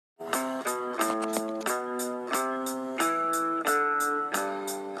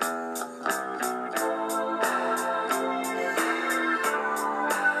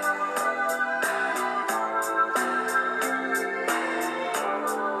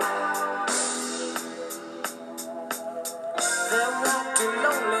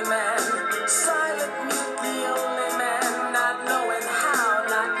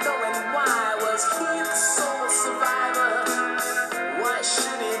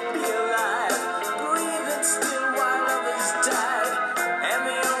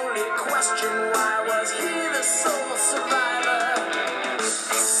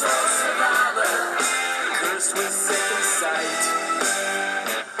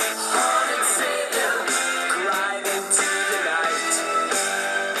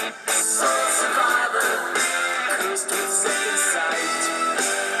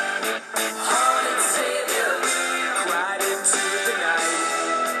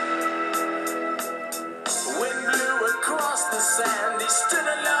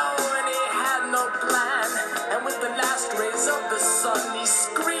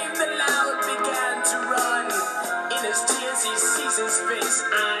space.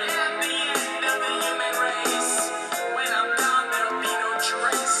 I am the end of the human race. When I'm gone, there'll be no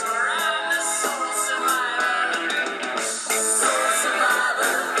trace. For I'm the soul survivor. Soul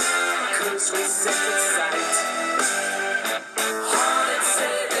survivor. Curse with second sight. Haunted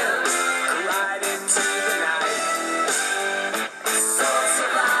savior. Right into the night. Soul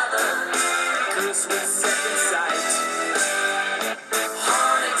survivor. Curse with second sight.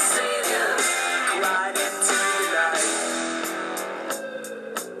 Haunted savior. Right into the night.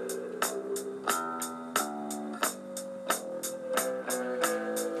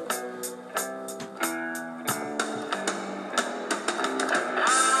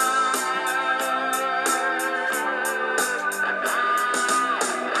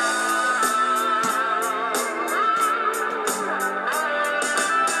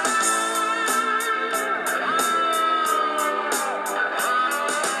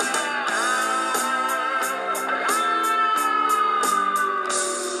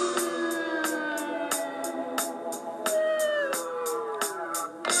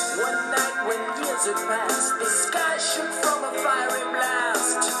 One night when years had passed, the sky shook from a fiery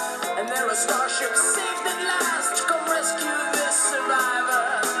blast, and there a starship saved at last to come rescue this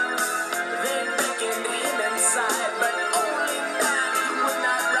survivor. They beckoned him inside, but only that he would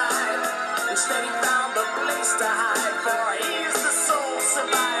not ride. Instead he found a place to hide, for he's the soul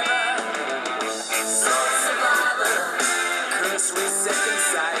survivor. Soul survivor, cursed with second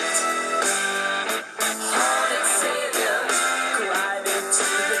sight. Haunted savior, cried into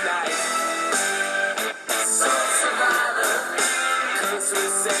the night. Soul survivor, cursed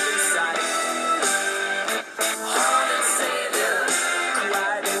with second sight. Haunted savior,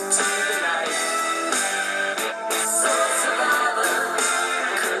 cried into the night. Soul survivor,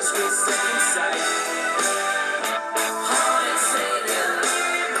 cursed with second sight. Haunted savior,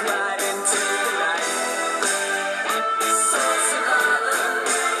 cried into the night. Soul survivor,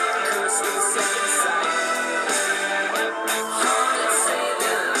 cursed with second sight. Haunted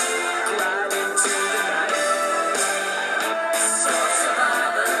savior, cried into the night. Soul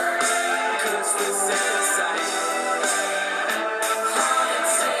survivor, cursed with second sight. Haunted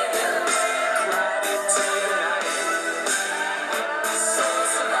savior, cried into the night. Soul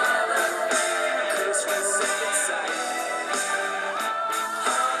survivor, cursed with second sight.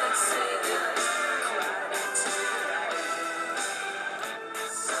 Haunted savior, cried into the night.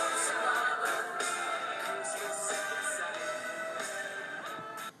 Soul survivor, cursed with second sight.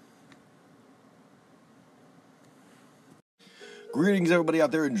 Greetings, everybody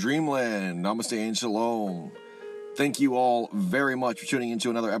out there in Dreamland. Namaste and Shalom. Thank you all very much for tuning into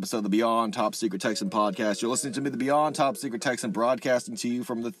another episode of the Beyond Top Secret Texan podcast. You're listening to me, the Beyond Top Secret Texan, broadcasting to you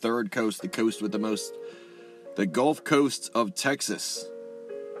from the third coast, the coast with the most, the Gulf Coast of Texas.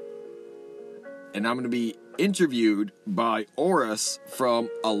 And I'm going to be interviewed by Oris from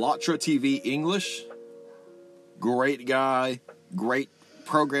Alatra TV English. Great guy, great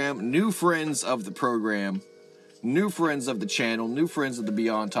program, new friends of the program. New friends of the channel, new friends of the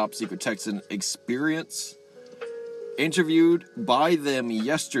Beyond Top Secret Texan experience. Interviewed by them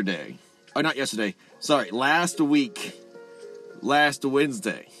yesterday. Oh, not yesterday. Sorry, last week. Last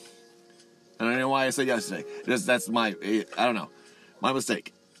Wednesday. I don't know why I said yesterday. That's my, I don't know. My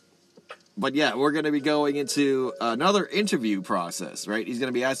mistake. But yeah, we're going to be going into another interview process, right? He's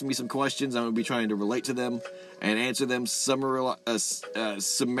going to be asking me some questions. I'm going to be trying to relate to them and answer them summarily,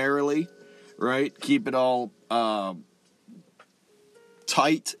 right? Keep it all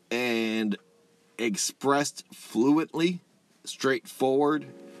tight and expressed fluently, straightforward,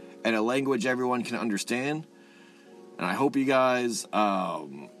 and a language everyone can understand. And I hope you guys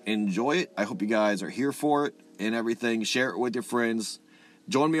enjoy it. I hope you guys are here for it and everything. Share it with your friends.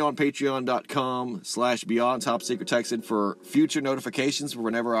 Join me on patreon.com/Beyond Top Secret Texan for future notifications for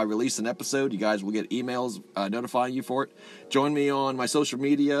whenever I release an episode. You guys will get emails notifying you for it. Join me on my social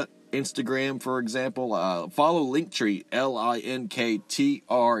media, Instagram, for example. Follow Linktree,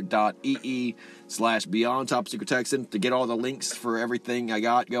 linktr.ee/Beyond Top Secret Texan to get all the links for everything I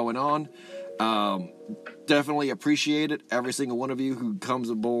got going on. Definitely appreciate it. Every single one of you who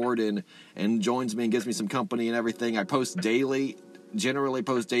comes aboard and joins me and gives me some company and everything. I post daily. Generally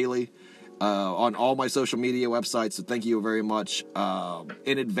post daily on all my social media websites, so thank you very much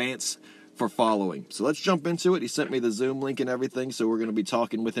in advance for following. So let's jump into it. He sent me the Zoom link and everything, so we're going to be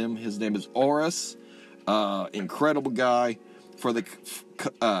talking with him. His name is Oris, incredible guy for the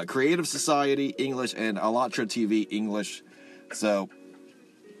Creative Society English and Alatra TV English. So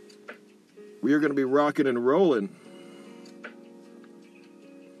we are going to be rocking and rolling.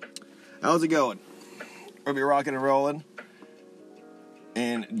 How's it going? We're going to be rocking and rolling.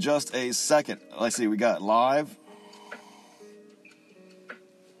 In just a second. Let's see, we got live.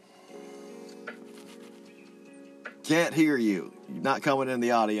 Can't hear you. You're not coming in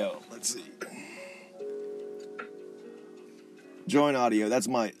the audio. Let's see. Join audio. That's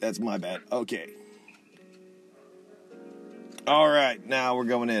my bad. Okay. All right, now we're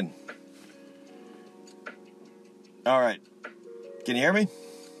going in. All right. Can you hear me?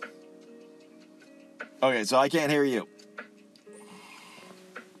 Okay, so I can't hear you.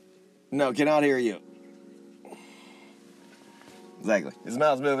 No, cannot hear you. Exactly. His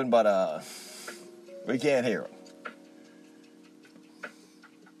mouth's moving, but we can't hear him.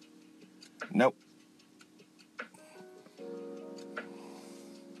 Nope.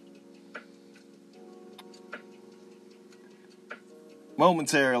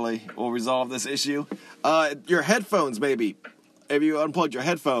 Momentarily, we'll resolve this issue. Your headphones, maybe. Have you unplugged your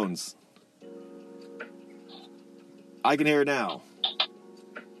headphones? I can hear it now.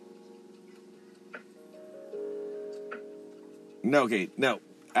 No, okay, no.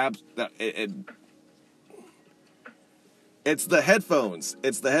 It's the headphones.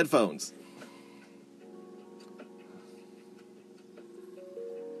 It's the headphones.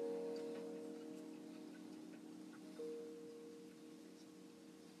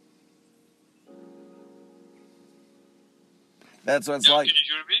 That's what it's like. Can you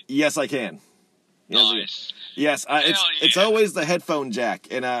hear me? Yes, I can. Nice. Yes, it's always the headphone jack,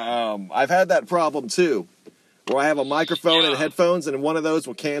 and I've had that problem too, where I have a microphone and headphones, and one of those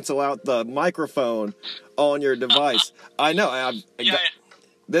will cancel out the microphone on your device. I know.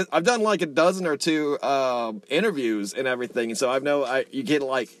 I've done like a dozen or two interviews and everything, and so you get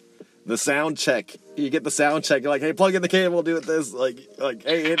like the sound check. You get the sound check. You're like, hey, plug in the cable, do it this. Like,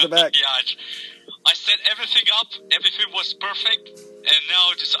 hey, hit the back. Yeah, I set everything up. Everything was perfect, and now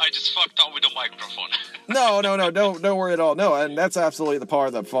I just fucked up with the microphone. No, don't worry at all. No, and that's absolutely the part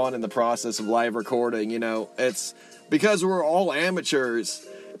of the fun and the process of live recording. You know, it's because we're all amateurs,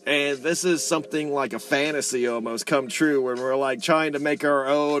 and this is something like a fantasy almost come true, when we're like trying to make our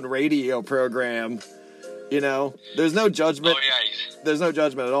own radio program. You know, there's no judgment. Oh yeah. There's no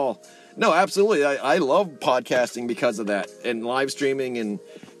judgment at all. No, absolutely. I love podcasting because of that, and live streaming and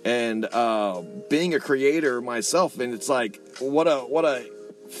being a creator myself. And it's like, what a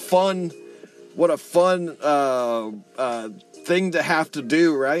fun thing to have to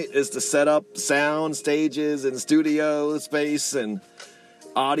do, right? Is to set up sound stages and studio space and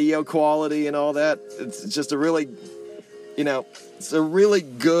audio quality and all that. It's just a really, it's a really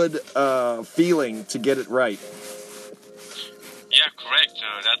good feeling to get it right. Yeah, correct.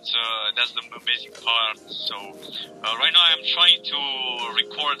 That's the amazing part. So right now I'm trying to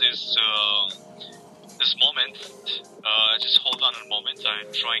record this moment. Just hold on a moment.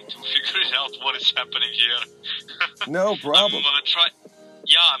 I'm trying to figure it out what is happening here. No problem. I'm trying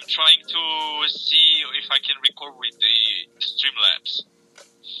to see if I can record with the Streamlabs,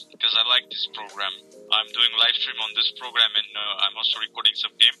 because I like this program. I'm doing live stream on this program, and I'm also recording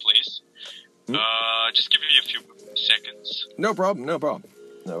some gameplays. Just give me a few seconds. No problem at all.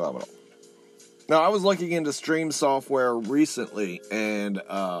 Now, I was looking into stream software recently, and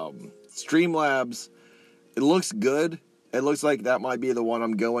Streamlabs, it looks good. It looks like that might be the one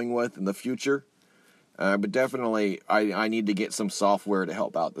I'm going with in the future. But definitely, I need to get some software to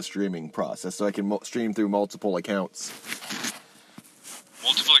help out the streaming process so I can stream through multiple accounts.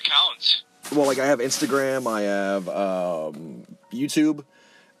 Multiple accounts? Well, like I have Instagram, I have YouTube,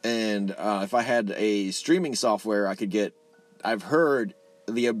 and if I had a streaming software, I've heard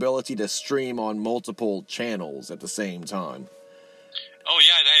the ability to stream on multiple channels at the same time. Oh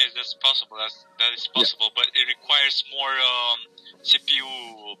yeah, that's possible. That is possible, yeah. But it requires more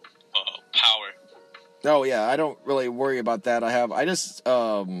CPU power. Oh yeah, I don't really worry about that. I just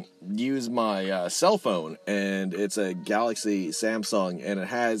use my cell phone, and it's a Galaxy Samsung, and it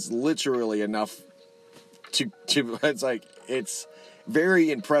has literally enough to it's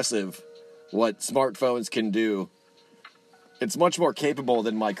very impressive what smartphones can do. It's much more capable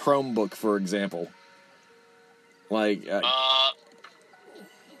than my Chromebook, for example. I'm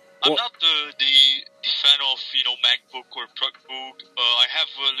not the fan of MacBook or ProBook. I have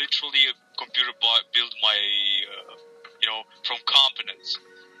literally a computer built my from components.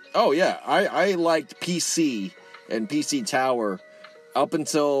 Oh yeah, I liked PC and PC Tower up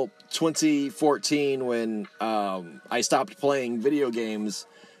until 2014 when I stopped playing video games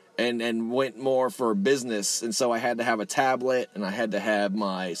and went more for business, and so I had to have a tablet and I had to have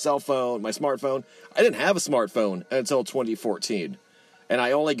my cell phone, my smartphone. I didn't have a smartphone until 2014, and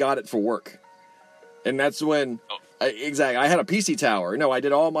I only got it for work. And that's when, I had a PC Tower. No, I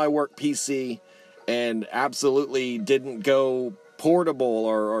did all my work PC and absolutely didn't go portable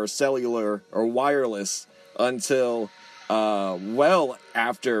or cellular or wireless until well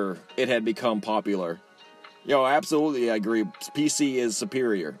after it had become popular. Yo, absolutely, I agree. PC is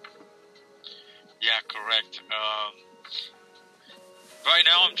superior. Yeah, correct. Right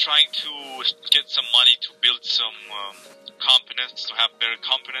now, I'm trying to get some money to build some components, to have better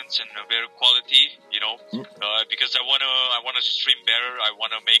components and better quality. Because I wanna stream better. I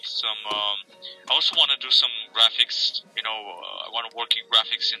wanna make some. I also wanna do some graphics. I wanna work in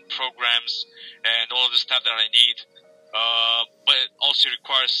graphics in programs and all the stuff that I need. But it also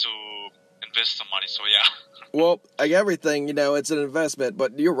requires to invest some money. So yeah. Well, like everything, it's an investment.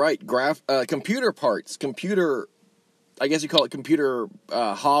 But you're right. Computer parts, I guess you call it computer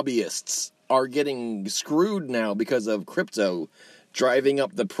hobbyists are getting screwed now because of crypto driving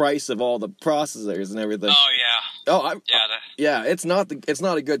up the price of all the processors and everything. Oh yeah. Yeah, it's not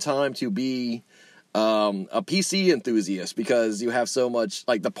a good time to be a PC enthusiast because you have so much,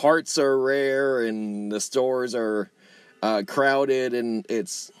 like, the parts are rare and the stores are crowded, and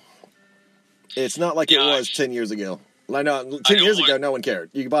it's not like it was 10 years ago. Like, no, 10 years ago, no one cared.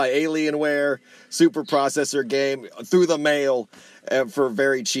 You could buy Alienware, super processor game through the mail for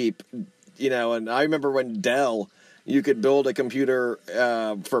very cheap, and I remember when Dell, you could build a computer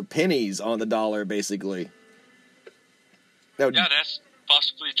for pennies on the dollar, basically. Now, yeah, that's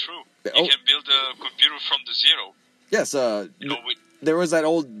possibly true. You can build a computer from the zero. Yes, there was that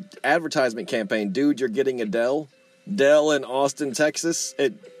old advertisement campaign, dude, you're getting a Dell in Austin, Texas.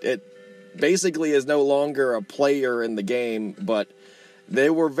 It basically is no longer a player in the game, but they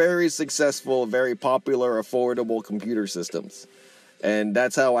were very successful, very popular, affordable computer systems. And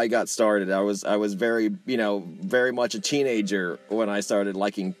that's how I got started. I was very, very much a teenager when I started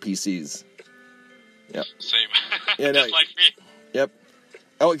liking PCs. Yep. Same. Just like me. Yep.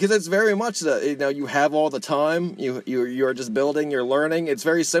 Oh, because it's very much you have all the time. You're just building, you're learning. It's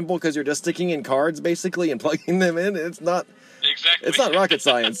very simple because you're just sticking in cards basically and plugging them in. It's not rocket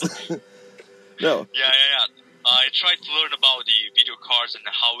science. No. Yeah. I tried to learn about the video cards and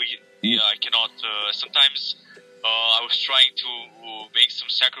how I cannot. Sometimes I was trying to make some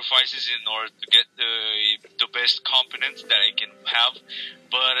sacrifices in order to get the best components that I can have,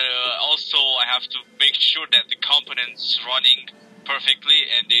 but also I have to make sure that the components running perfectly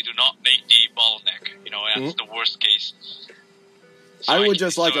and they do not make the bottleneck. That's the worst case. So I would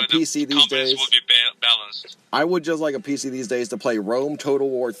just like a PC these days. Will be balanced. I would just like a PC these days to play Rome Total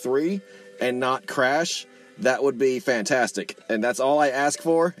War 3 and not crash. That would be fantastic. And that's all I ask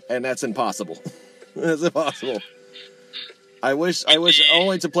for, and that's impossible. It's impossible. I wish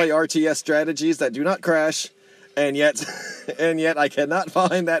only to play RTS strategies that do not crash, and yet I cannot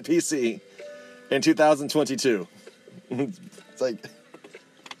find that PC in 2022. It's like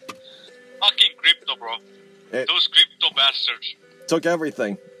fucking crypto, bro. Those crypto bastards took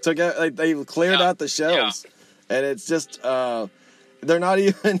everything. They cleared out the shelves, and it's just they're not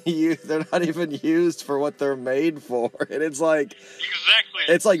even used for what they're made for. And it's like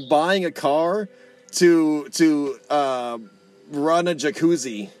it's like buying a car to run a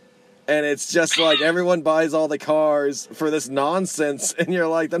jacuzzi, and it's just like everyone buys all the cars for this nonsense, and you're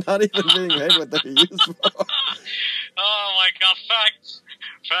like, they're not even being made what they're used for. Oh my god, facts.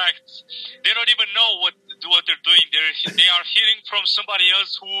 They don't even know what they're doing. They are hearing from somebody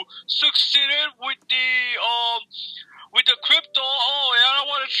else who succeeded with the crypto. Oh, yeah, I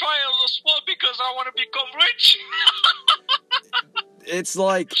want to try it as well because I want to become rich. It's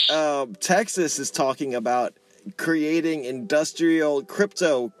like Texas is talking about creating industrial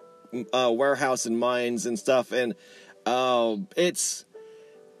crypto warehouse and mines and stuff, and it's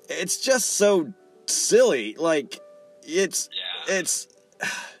just so silly. Like it's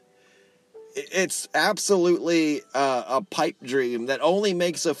absolutely a pipe dream that only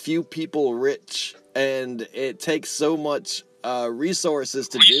makes a few people rich, and it takes so much resources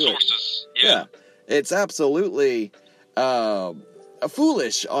to do it. Yeah, it's absolutely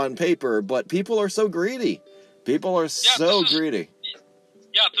foolish on paper, but people are so greedy. Greedy.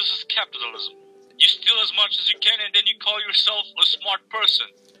 Yeah, this is capitalism. You steal as much as you can, and then you call yourself a smart person.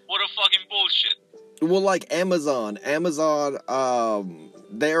 What a fucking bullshit. Well, like Amazon,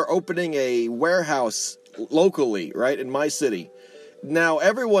 they're opening a warehouse locally, right, in my city. Now,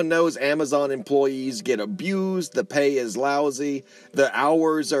 everyone knows Amazon employees get abused, the pay is lousy, the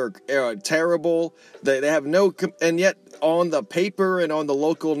hours are terrible, they have no... And yet, on the paper and on the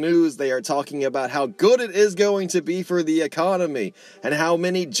local news, they are talking about how good it is going to be for the economy and how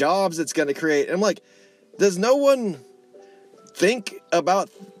many jobs it's going to create. And I'm like, does no one think about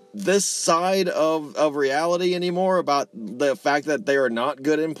this side of reality anymore, about the fact that they are not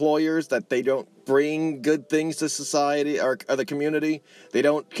good employers, that they don't bring good things to society or the community, they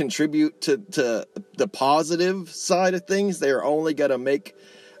don't contribute to the positive side of things, they are only going to make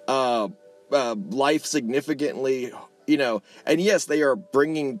life significantly, and yes, they are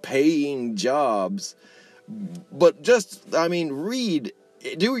bringing paying jobs, but just, read,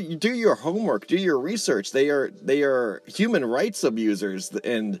 do your homework, do your research. They are human rights abusers,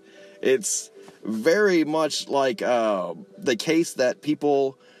 and it's very much like the case that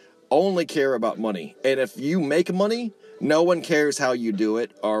people only care about money, and if you make money, no one cares how you do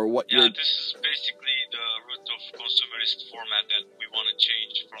it or what Yeah, this is basically the root of consumerist format that we want to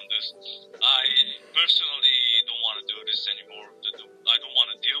change from this. I personally don't want to do this anymore. I don't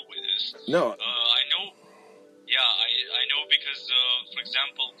want to deal with this. No. I know. Yeah, I know because, for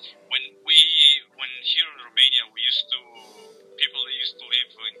example, when here in Romania, people that used to live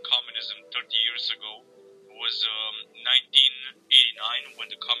in communism 30 years ago. It was 1989 when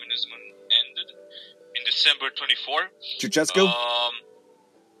the communism ended in December 24. Ceausescu?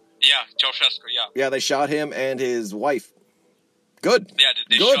 Yeah, Ceausescu, yeah. Yeah, they shot him and his wife. Good. Yeah,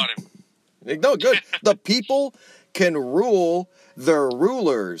 they Good. shot him. No, good. The people can rule their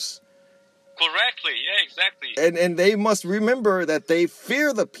rulers. Correctly, yeah, exactly. And they must remember that they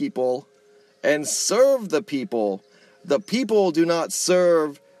fear the people and serve the people. The people do not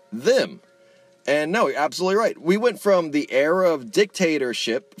serve them. And no, you're absolutely right. We went from the era of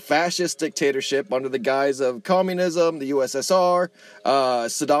dictatorship, fascist dictatorship under the guise of communism, the USSR,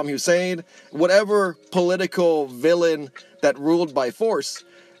 Saddam Hussein, whatever political villain that ruled by force,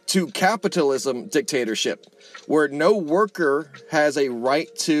 to capitalism dictatorship, where no worker has a right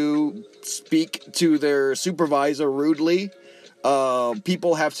to speak to their supervisor rudely.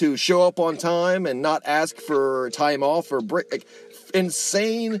 People have to show up on time and not ask for time off or break.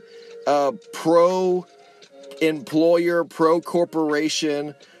 Insane pro-employer,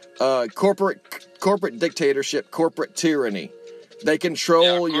 pro-corporation, corporate dictatorship, corporate tyranny. They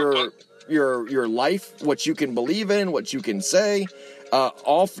control your life, what you can believe in, what you can say,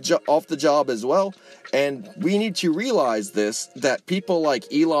 off the job as well. And we need to realize this, that people like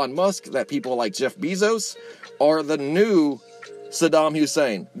Elon Musk, that people like Jeff Bezos are the new Saddam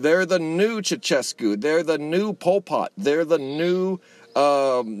Hussein. They're the new Ceausescu. They're the new Pol Pot. They're the new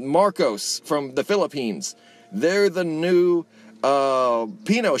Marcos from the Philippines. They're the new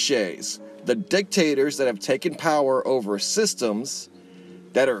Pinochets, the dictators that have taken power over systems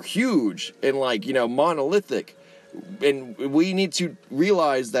that are huge and monolithic. And we need to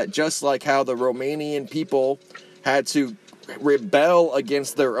realize that just like how the Romanian people had to rebel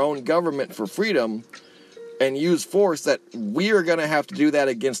against their own government for freedom and use force, that we are going to have to do that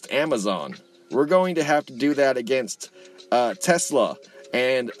against Amazon. We're going to have to do that against Tesla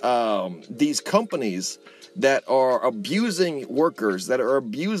and these companies that are abusing workers, that are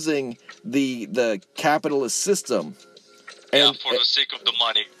abusing the capitalist system. And, for the sake of the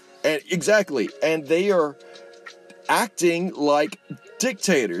money. And exactly. And they are acting like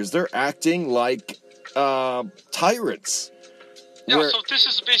dictators. They're acting like tyrants. Yeah, so this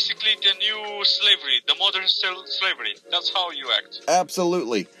is basically the new slavery, the modern slavery. That's how you act.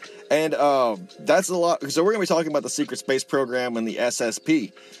 Absolutely. And that's a lot. So we're going to be talking about the secret space program and the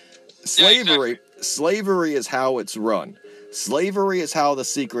SSP. Slavery, Slavery is how it's run. Slavery is how the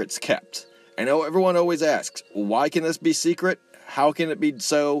secret's kept. I know everyone always asks, why can this be secret? How can it be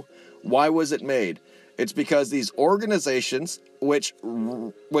so? Why was it made? It's because these organizations, which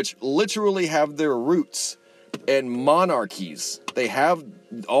literally have their roots in monarchies, they have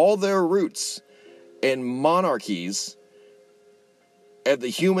all their roots in monarchies of the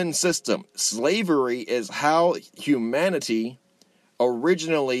human system. Slavery is how humanity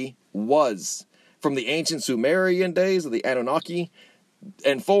originally was, from the ancient Sumerian days of the Anunnaki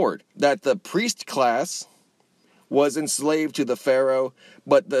and forward, that the priest class was enslaved to the pharaoh,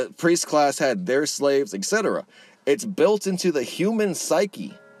 but the priest class had their slaves, etc. It's built into the human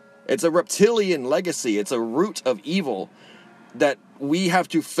psyche. It's a reptilian legacy. It's a root of evil that we have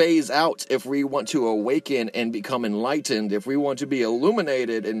to phase out if we want to awaken and become enlightened, if we want to be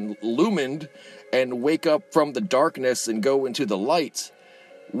illuminated and illumined and wake up from the darkness and go into the light.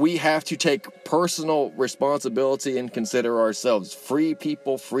 We have to take personal responsibility and consider ourselves free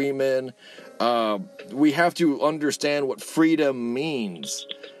people, free men. We have to understand what freedom means.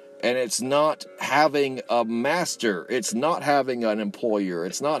 And it's not having a master. It's not having an employer.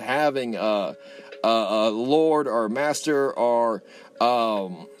 It's not having a lord or master or,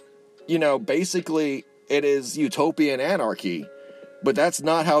 basically it is utopian anarchy. But that's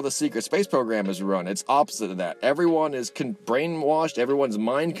not how the secret space program is run. It's opposite of that. Everyone is brainwashed. Everyone's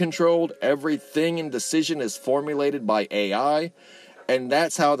mind controlled. Everything and decision is formulated by AI. And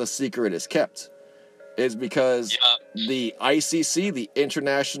that's how the secret is kept. Is because the ICC, the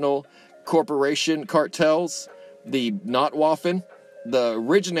International Corporation Cartels, the Notwaffen, the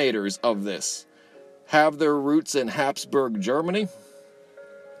originators of this have their roots in Habsburg Germany,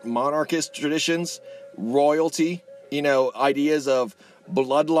 monarchist traditions, royalty, ideas of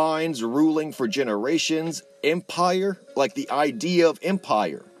bloodlines ruling for generations, empire, like the idea of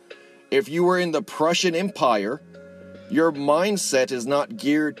empire. If you were in the Prussian Empire, your mindset is not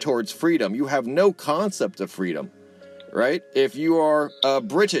geared towards freedom. You have no concept of freedom, right? If you are a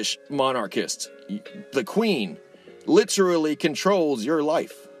British monarchist, the Queen literally controls your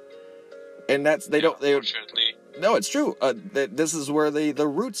life. And that's, unfortunately. No, it's true. This is where the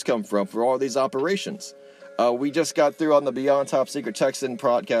roots come from for all these operations. We just got through on the Beyond Top Secret Texan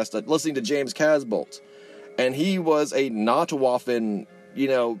podcast listening to James Casbolt. And he was a Notwaffen,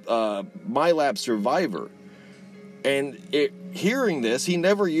 MILAB survivor. And hearing this, he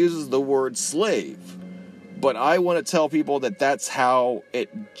never uses the word slave. But I want to tell people that that's how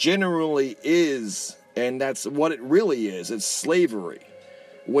it generally is. And that's what it really is. It's slavery.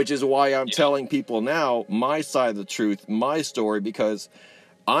 Which is why I'm telling people now my side of the truth, my story, because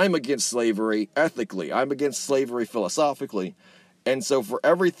I'm against slavery ethically. I'm against slavery philosophically. And so for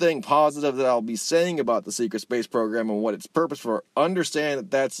everything positive that I'll be saying about the secret space program and what its purpose for, understand that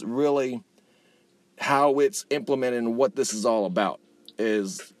that's really how it's implemented and what this is all about,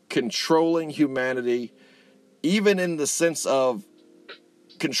 is controlling humanity, even in the sense of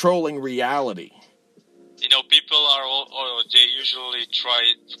controlling reality. People they usually try,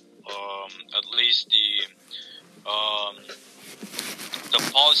 at least the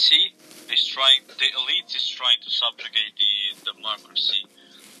policy is trying, the elite is trying to subjugate the democracy.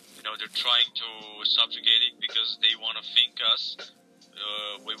 They're trying to subjugate it because they want to think us.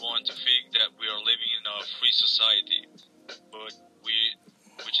 We want to think that we are living in a free society, but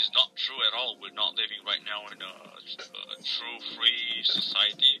which is not true at all. We're not living right now in a true free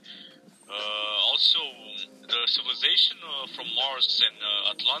society. Also, the civilization from Mars and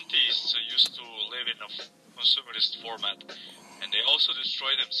Atlantis used to live in a consumerist format, and they also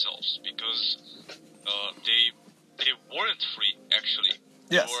destroyed themselves because they weren't free. Actually,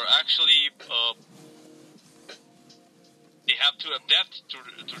 yes. They were actually they have to adapt to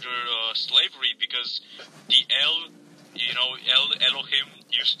their slavery because the Elohim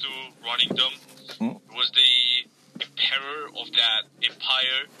used to running them. Was the emperor of that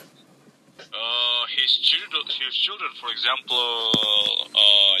empire. His children, for example,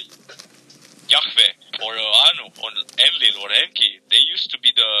 Yahweh or Anu or Enlil or Enki, they used to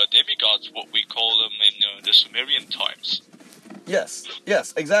be the demigods, what we call them in the Sumerian times. Yes,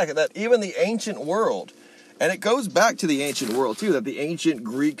 exactly. That even the ancient world, and it goes back to the ancient world too, that the ancient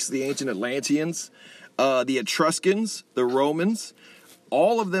Greeks, the ancient Atlanteans, the Etruscans, the Romans,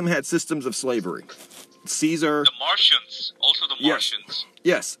 all of them had systems of slavery. Caesar, the Martians, also the Martians.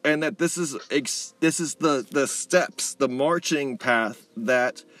 Yes, and that this is the steps, the marching path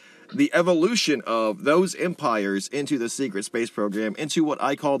that the evolution of those empires into the secret space program, into what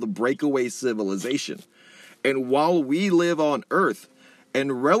I call the breakaway civilization. And while we live on Earth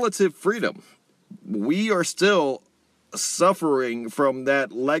in relative freedom, we are still suffering from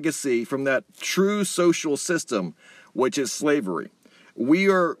that legacy, from that true social system, which is slavery. We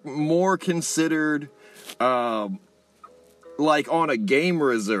are more considered like on a game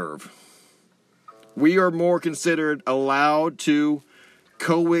reserve. We are more considered allowed to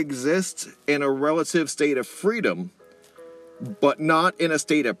coexist in a relative state of freedom, but not in a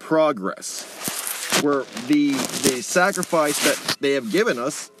state of progress. Where the sacrifice that they have given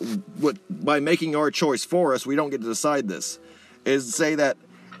us, by making our choice for us, we don't get to decide this, is to say that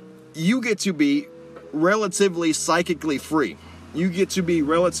you get to be relatively psychically free. You get to be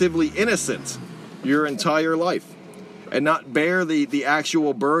relatively innocent your entire life and not bear the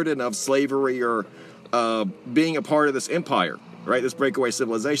actual burden of slavery or being a part of this empire, right? This breakaway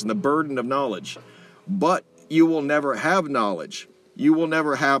civilization, the burden of knowledge. But you will never have knowledge. You will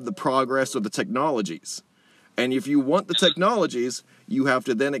never have the progress of the technologies. And if you want the technologies, you have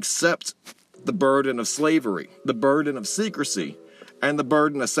to then accept the burden of slavery, the burden of secrecy, and the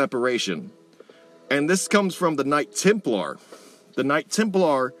burden of separation. And this comes from the Knight Templar. The Knight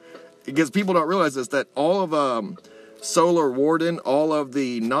Templar, because people don't realize this, that all of Solar Warden, all of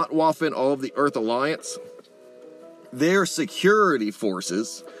the Notwaffen, all of the Earth Alliance, their security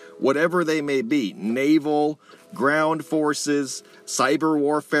forces, whatever they may be, naval, ground forces, cyber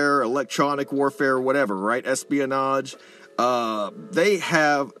warfare, electronic warfare, whatever, right? Espionage. They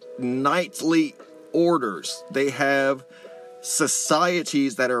have knightly orders. They have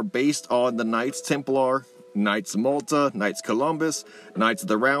societies that are based on the Knights Templar, Knights Malta, Knights Columbus, Knights of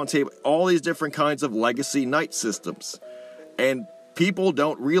the Round Table, all these different kinds of legacy knight systems. And people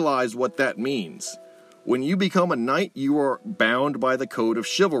don't realize what that means. When you become a knight, you are bound by the code of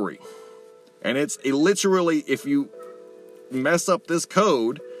chivalry. And it's literally, if you mess up this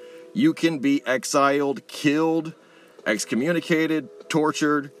code, you can be exiled, killed, excommunicated,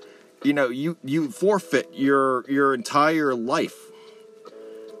 tortured. You know, you forfeit your entire life.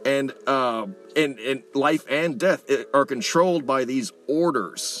 And life and death are controlled by these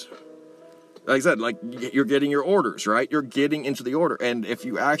orders. Like I said, like, you're getting your orders, right? You're getting into the order. And if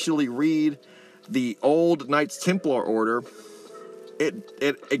you actually read the old Knights Templar order,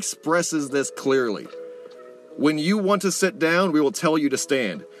 it expresses this clearly. When you want to sit down, we will tell you to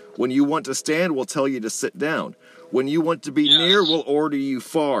stand. When you want to stand, we'll tell you to sit down. When you want to be near, we'll order you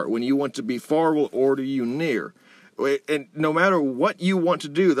far. When you want to be far, we'll order you near. And no matter what you want to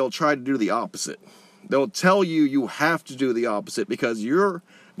do, they'll try to do the opposite. They'll tell you you have to do the opposite because you're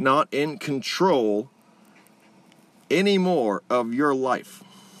not in control anymore of your life.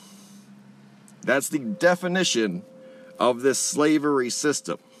 That's the definition of this slavery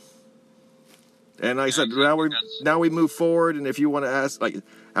system. And like I said, now we move forward, and if you want to ask, like,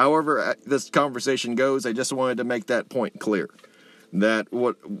 however this conversation goes, I just wanted to make that point clear. That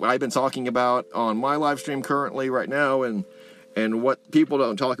what I've been talking about on my live stream currently right now, and what people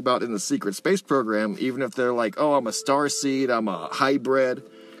don't talk about in the secret space program, even if they're like, oh, I'm a starseed, I'm a hybrid,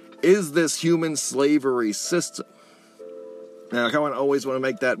 is this human slavery system. Now, I always want to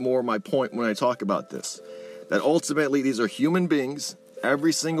make that more my point when I talk about this. That ultimately, these are human beings.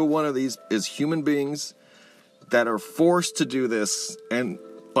 Every single one of these is human beings that are forced to do this, and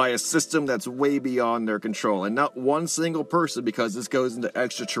by a system that's way beyond their control. And not one single person, because this goes into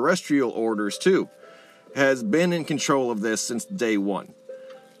extraterrestrial orders too, has been in control of this since day one.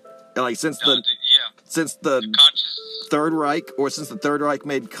 Like since the Third Reich, or since the Third Reich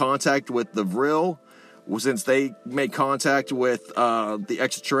made contact with the Vril, since they made contact with the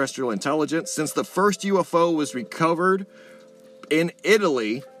extraterrestrial intelligence, since the first UFO was recovered in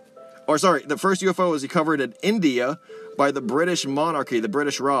Italy, or sorry, the first UFO was recovered in India by the British monarchy, the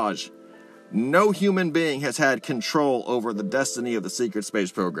British Raj. No human being has had control over the destiny of the secret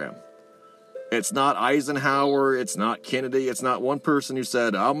space program. It's not Eisenhower, it's not Kennedy, it's not one person who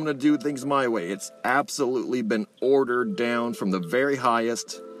said, I'm going to do things my way. It's absolutely been ordered down from the very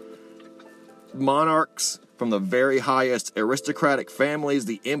highest monarchs, from the very highest aristocratic families,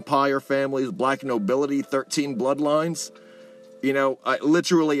 the empire families, black nobility, 13 bloodlines. You know,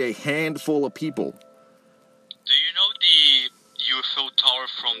 literally a handful of people. Do you know the UFO tower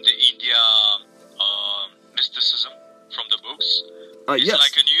from the India mysticism from the books? It's yes.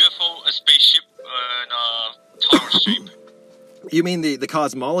 like a UFO, a spaceship, in a tower shape. You mean the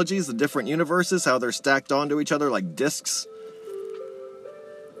cosmologies, the different universes, how they're stacked onto each other like discs?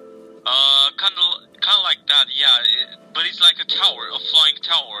 Kind of like that, yeah. But it's like a tower, a flying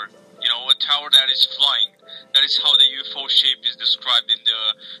tower. You know, a tower that is flying. That is how the UFO shape is described in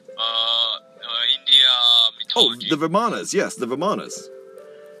the India mythology. Oh, the Vimanas, yes, the Vimanas.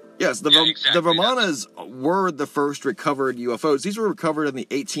 Yes, the Vimanas were the first recovered UFOs. These were recovered in the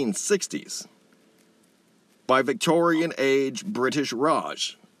 1860s by Victorian age British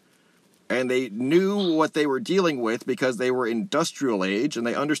Raj. And they knew what they were dealing with because they were industrial age and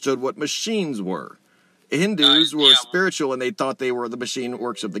they understood what machines were. Hindus were spiritual and they thought they were the machine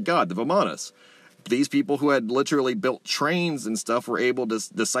works of the god, the Vimanas. These people who had literally built trains and stuff were able to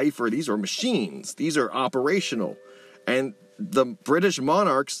decipher these are machines. These are operational. And the British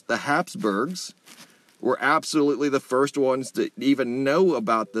monarchs, the Habsburgs, were absolutely the first ones to even know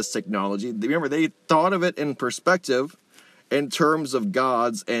about this technology. Remember, they thought of it in perspective in terms of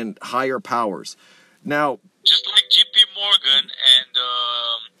gods and higher powers. Now, just like J.P. Morgan and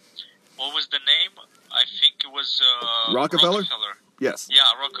what was the name? I think it was Rockefeller. Yes. Yeah,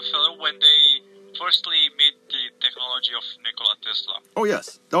 Rockefeller, when they firstly made the technology of Nikola Tesla. Oh,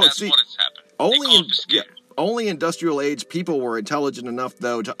 yes. Oh, that's what has happened. Only industrial age people were intelligent enough,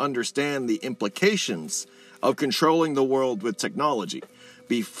 though, to understand the implications of controlling the world with technology.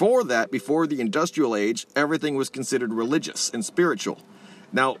 Before that, before the industrial age, everything was considered religious and spiritual.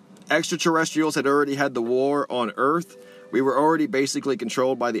 Now, extraterrestrials had already had the war on Earth. We were already basically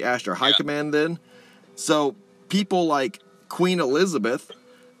controlled by the Ashtar High Command then. So people like Queen Elizabeth,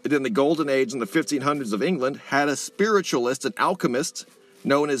 in the Golden Age in the 1500s of England, had a spiritualist, an alchemist,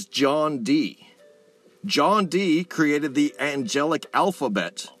 known as John Dee. John Dee created the angelic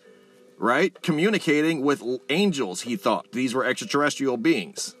alphabet, right? Communicating with angels, he thought. These were extraterrestrial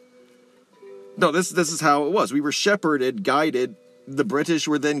beings. No, this is how it was. We were shepherded, guided. The British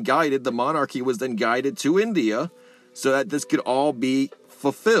were then guided. The monarchy was then guided to India so that this could all be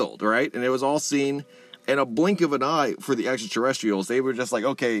fulfilled, right? And it was all seen in a blink of an eye for the extraterrestrials. They were just like,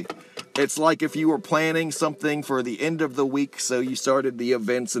 okay, It's like if you were planning something for the end of the week, so you started the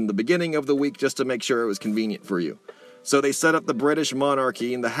events in the beginning of the week just to make sure it was convenient for you. So they set up the British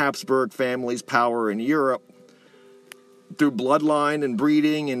monarchy and the Habsburg family's power in Europe through bloodline and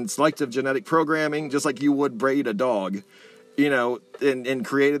breeding and selective genetic programming, just like you would breed a dog, you know, and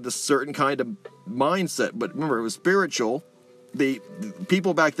created this certain kind of mindset. But remember, it was spiritual. The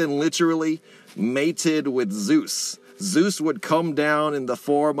people back then literally mated with Zeus. Zeus would come down in the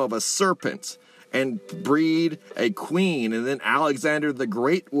form of a serpent and breed a queen, and then Alexander the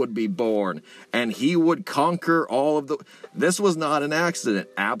Great would be born, and he would conquer all of the... This was not an accident.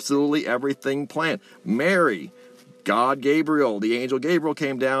 Absolutely everything planned. Mary, God Gabriel, the angel Gabriel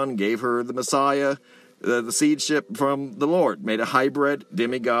came down and gave her the Messiah, the seedship from the Lord, made a hybrid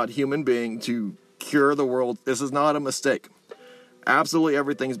demigod human being to cure the world. This is not a mistake. Absolutely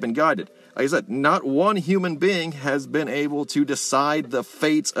everything's been guided. Like I said, not one human being has been able to decide the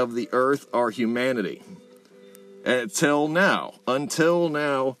fates of the earth or humanity. Until now,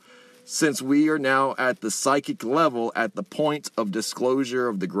 since we are now at the psychic level, at the point of disclosure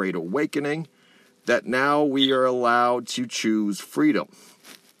of the Great Awakening, that now we are allowed to choose freedom.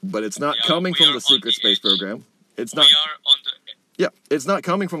 But it's not coming from the secret space program. It's not. Yeah, it's not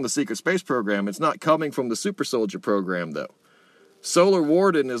coming from the secret space program. It's not coming from the super soldier program, though. Solar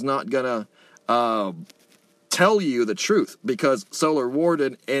Warden is not going to tell you the truth, because Solar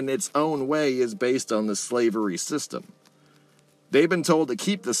Warden, in its own way, is based on the slavery system. They've been told to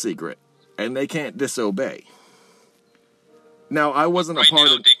keep the secret, and they can't disobey. Now, I wasn't a part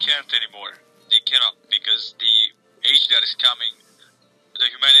of... They can't anymore. They cannot, because the age that is coming, the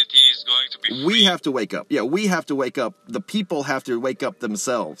humanity is going to be free. We have to wake up. Yeah, we have to wake up. The people have to wake up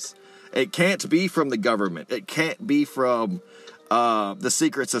themselves. It can't be from the government. It can't be from the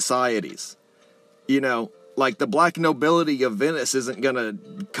secret societies. You know, like the black nobility of Venice isn't going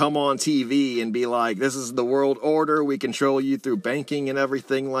to come on TV and be like, this is the world order, we control you through banking and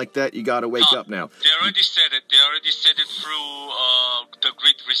everything like that. You got to wake up now. They already said it. They already said it through the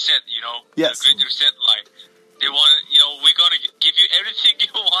Great Reset, you know? Yes. The Great Reset, like, they want, you know, we're going to give you everything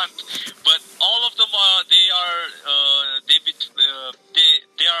you want, but all of them are, they are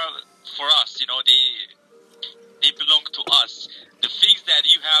for us, you know, they belong to us. The things that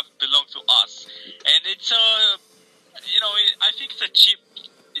you have belong to us, and it's you know, I think it's a cheap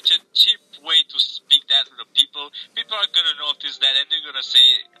way to speak that to the people. People are gonna notice that, and they're gonna say,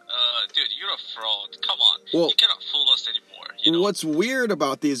 "Dude, you're a fraud. Come on, you cannot fool us anymore." You know? What's weird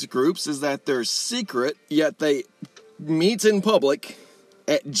about these groups is that they're secret, yet they meet in public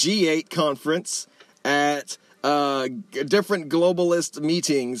at G8 conference, at different globalist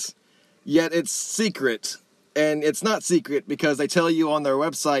meetings, yet it's secret. And it's not secret because they tell you on their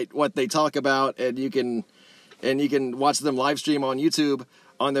website what they talk about, and you can watch them live stream on YouTube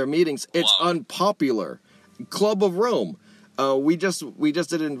on their meetings. It's unpopular. Club of Rome. We just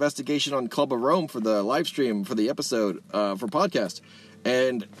did an investigation on Club of Rome for the live stream for the episode for podcast,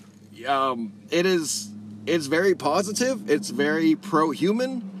 and it's very positive. It's very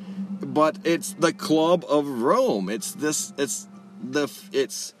pro-human, but it's the Club of Rome. It's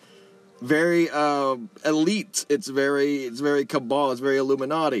very elite. It's very cabal. It's very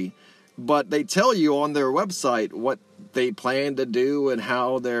Illuminati. But they tell you on their website what they plan to do and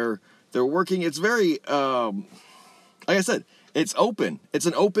how they're working. It's very like I said, it's open. It's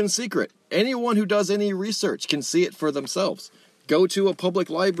an open secret. Anyone who does any research can see it for themselves. Go to a public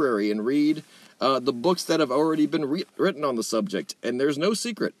library and read the books that have already been written on the subject. And there's no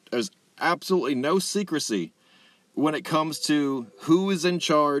secret. There's absolutely no secrecy when it comes to who is in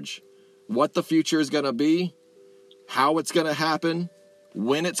charge, what the future is going to be, how it's going to happen,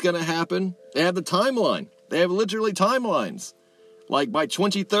 when it's going to happen. They have the timeline. They have literally timelines. Like, by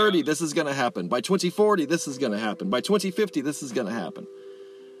 2030, this is going to happen. By 2040, this is going to happen. By 2050, this is going to happen.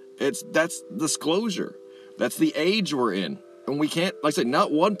 That's disclosure. That's the age we're in. And we can't, like I said,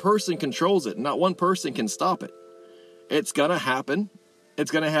 not one person controls it. Not one person can stop it. It's going to happen.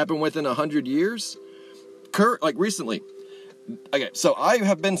 It's going to happen within 100 years. Like, recently. Okay, so I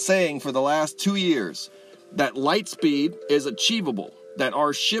have been saying for the last 2 years that light speed is achievable, that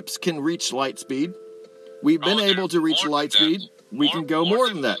our ships can reach light speed. We've been able to reach light speed. We can go more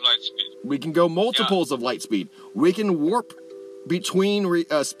than that. We can go multiples of light speed. We can warp between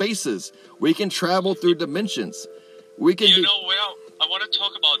spaces. We can travel through dimensions. We can. You know, well, I want to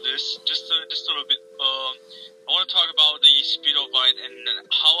talk about this just a little bit. I want to talk about the speed of light and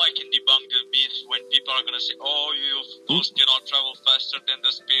how I can debunk the myth when people are going to say, oh, UFOs cannot travel faster than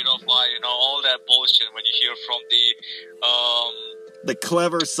the speed of light, you know, all that bullshit when you hear from the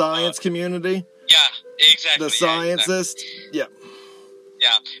clever science community. Yeah, exactly. The scientists. Yeah.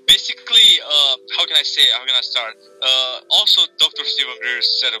 Basically, how can I say? How can I start? Also, Dr. Stephen Greer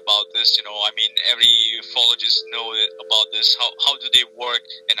said about this. I mean, every ufologist know about this. How do they work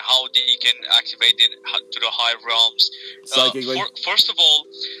and how they can activate it to the high realms? Psychically. First of all,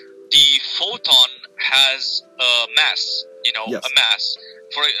 the photon has a mass. Yes. A mass.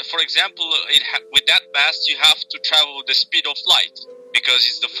 For example, with that mass, you have to travel the speed of light because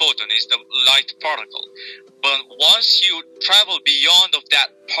it's the photon, it's the light particle. But once you travel beyond of that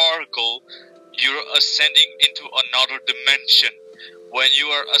particle, you're ascending into another dimension. When you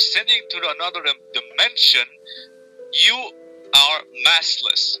are ascending to another dimension, you are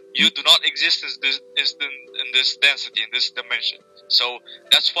massless. You do not exist in this density, in this dimension. So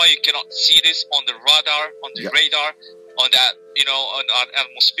that's why you cannot see this on the radar, on that, on our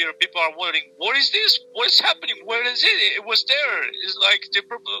atmosphere. People are wondering, what is this? What is happening? Where is it? It was there. It's like they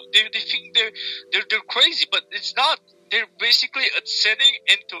think they're crazy, but it's not. They're basically ascending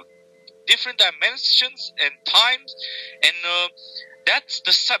into different dimensions and times, and that's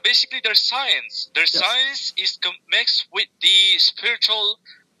basically their science. Their science is mixed with the spiritual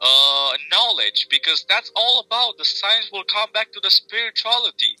knowledge, because that's all about. The science will come back to the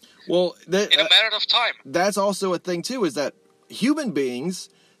spirituality. Well, in a matter of time. That's also a thing too, is that human beings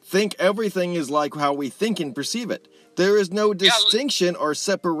think everything is like how we think and perceive it. There is no distinction or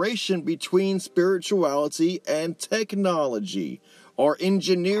separation between spirituality and technology or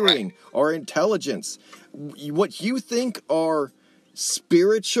engineering or intelligence. What you think are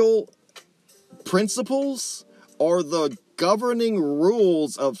spiritual principles are the governing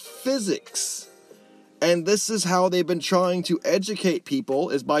rules of physics. And this is how they've been trying to educate people,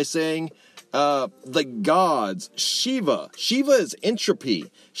 is by saying the gods, Shiva. Shiva is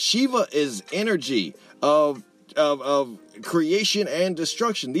entropy. Shiva is energy of creation and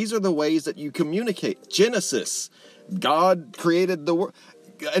destruction. These are the ways that you communicate. Genesis, God created the world.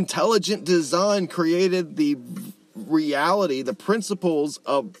 Intelligent design created the reality, the principles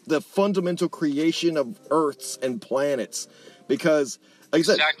of the fundamental creation of Earths and planets. Because, like I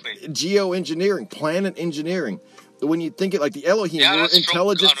said, geoengineering, planet engineering. When you think it like the Elohim, were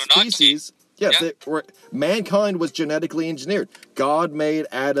intelligent species. Yes, mankind was genetically engineered. God made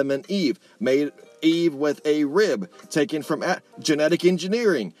Adam and Eve, made Eve with a rib taken from genetic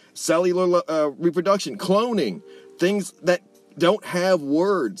engineering, cellular reproduction, cloning, things that don't have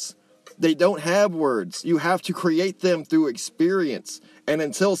words. They don't have words. You have to create them through experience. And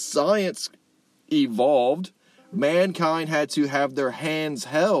until science evolved, mankind had to have their hands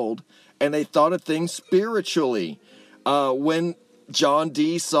held, and they thought of things spiritually. When John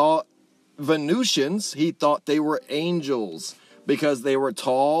Dee saw Venusians, he thought they were angels because they were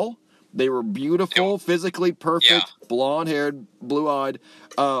tall, they were beautiful, physically perfect, blonde-haired, blue-eyed,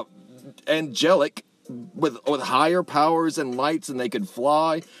 angelic, with higher powers and lights, and they could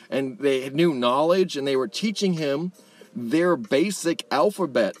fly, and they knew knowledge, and they were teaching him their basic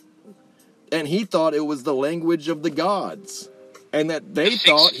alphabet. And he thought it was the language of the gods, and that they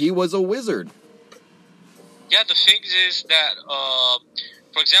thought he was a wizard. Yeah, the thing is that,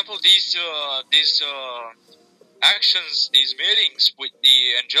 for example, these actions, these meetings with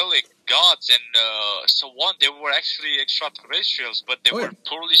the angelic gods and so on, they were actually extraterrestrials, but they were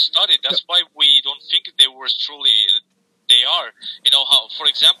poorly studied. That's why we don't think they were truly. They are. How, for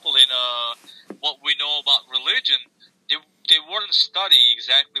example, in what we know about religion, they weren't studied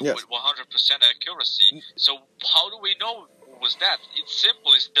exactly with 100% accuracy. So how do we know was that? It's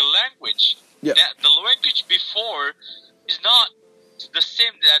simple. It's the language. Yeah. The language before is not the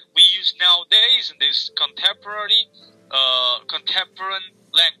same that we use nowadays in this contemporary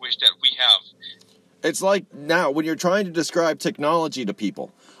language that we have. It's like now when you're trying to describe technology to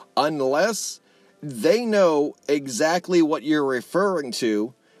people, unless they know exactly what you're referring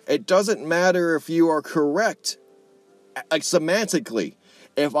to, it doesn't matter if you are correct semantically.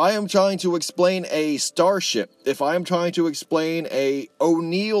 If I am trying to explain a starship, if I am trying to explain a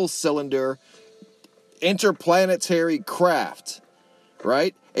O'Neill cylinder interplanetary craft,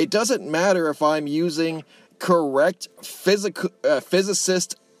 right? It doesn't matter if I'm using correct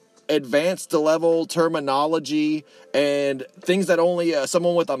physicist advanced level terminology and things that only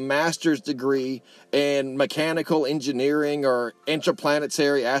someone with a master's degree in mechanical engineering or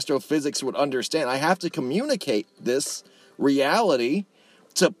interplanetary astrophysics would understand. I have to communicate this reality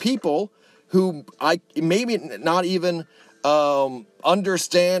to people who I maybe not even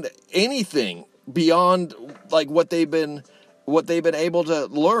understand anything beyond like what they've been able to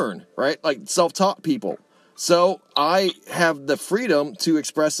learn, right? Like self-taught people. So I have the freedom to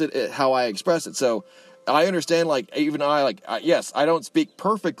express it how I express it. So I understand, like, even yes, I don't speak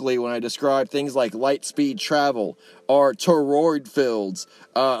perfectly when I describe things like light speed travel or toroid fields,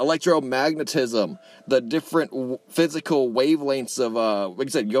 electromagnetism, the different physical wavelengths of, like I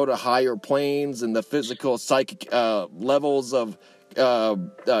said, go to higher planes and the physical psychic levels of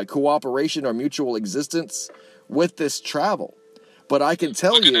cooperation or mutual existence with this travel. But I can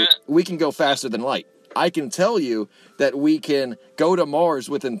tell you, we can go faster than light. I can tell you that we can go to Mars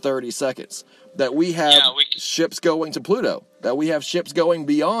within 30 seconds. That we have ships going to Pluto. That we have ships going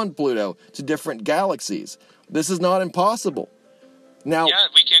beyond Pluto to different galaxies. This is not impossible. Now, yeah,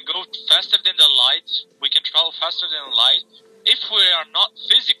 we can go faster than the light. We can travel faster than light if we are not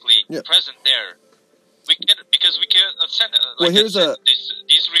physically present there. We can, because we can ascend.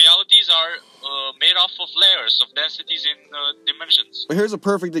 These realities are made off of layers of densities in dimensions. Well, here's a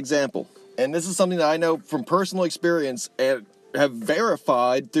perfect example, and this is something that I know from personal experience and have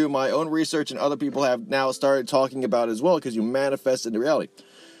verified through my own research, and other people have now started talking about as well, because you manifest into reality.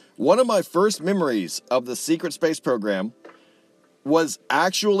 One of my first memories of the secret space program was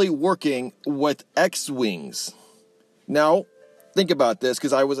actually working with X-Wings. Now, think about this,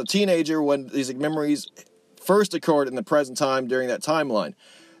 because I was a teenager when these memories first occurred in the present time during that timeline.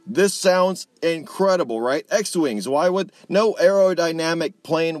 This sounds incredible, right? X-Wings. Why would no aerodynamic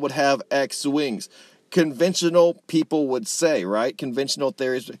plane would have X-Wings? Conventional people would say, right? Conventional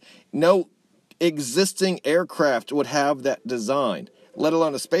theories. No existing aircraft would have that design, let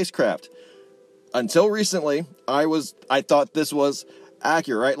alone a spacecraft. Until recently, I thought this was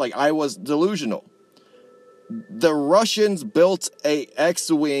accurate, right? Like, I was delusional. The Russians built a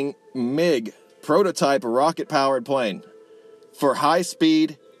X-Wing MiG prototype rocket-powered plane for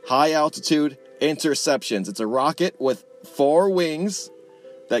high-speed, high-altitude interceptions. It's a rocket with 4 wings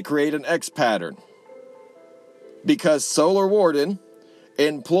that create an X pattern. Because Solar Warden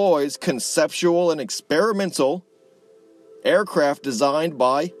employs conceptual and experimental aircraft designed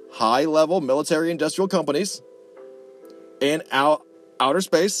by high-level military-industrial companies in outer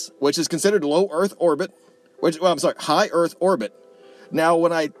space, which is considered low Earth orbit, high Earth orbit. Now,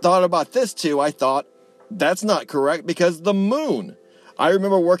 when I thought about this too, I thought, that's not correct, because the moon. I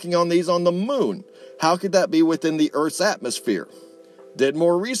remember working on these on the moon. How could that be within the Earth's atmosphere? Did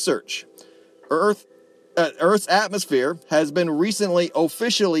more research. Earth's atmosphere has been recently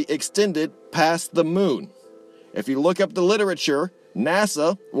officially extended past the moon. If you look up the literature,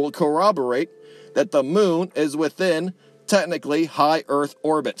 NASA will corroborate that the moon is within, technically, high Earth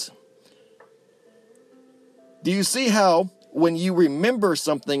orbit. Do you see how, when you remember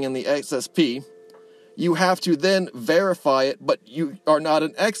something in the XSP, you have to then verify it, but you are not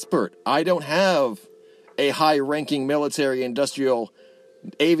an expert? I don't have a high-ranking military, industrial,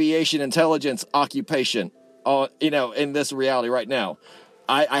 aviation intelligence occupation, in this reality right now.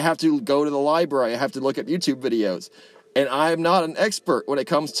 I have to go to the library. I have to look at YouTube videos. And I'm not an expert when it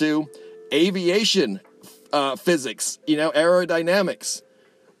comes to aviation physics, aerodynamics.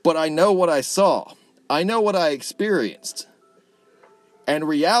 But I know what I saw. I know what I experienced. And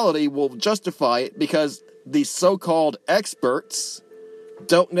reality will justify it, because the so-called experts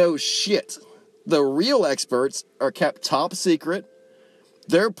don't know shit. The real experts are kept top secret.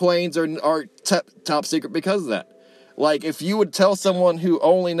 Their planes are top secret because of that. Like, if you would tell someone who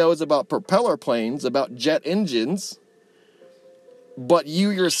only knows about propeller planes, about jet engines, but you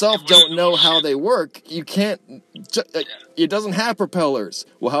yourself don't know how they work, you can't, it doesn't have propellers.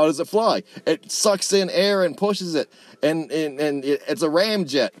 Well, how does it fly? It sucks in air and pushes it, and it's a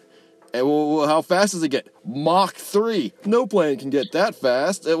ramjet. And well, how fast does it get? Mach 3. No plane can get that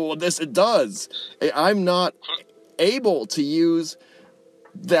fast. Well, it does. I'm not able to use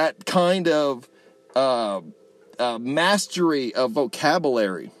that kind of mastery of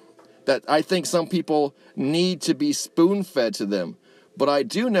vocabulary that I think some people need to be spoon-fed to them. But I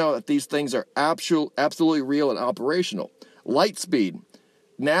do know that these things are absolutely real and operational. Light speed.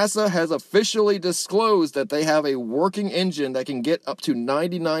 NASA has officially disclosed that they have a working engine that can get up to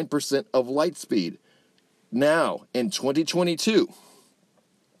 99% of light speed. Now, in 2022.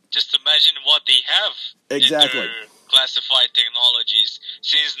 Just imagine what they have exactly in their classified technologies.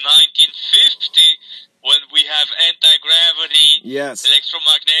 Since 1950, when we have anti-gravity,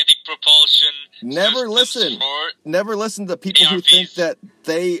 electromagnetic propulsion. Never listen to people who think that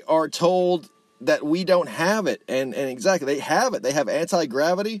they are told that we don't have it. And exactly, they have it. They have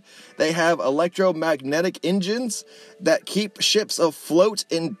anti-gravity. They have electromagnetic engines that keep ships afloat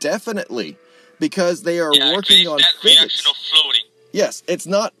indefinitely, because they are working on that physics. Reaction of floating. Yes, it's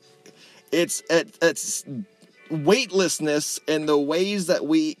not. It's weightlessness in the ways that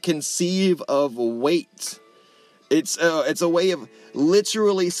we conceive of weight. It's a way of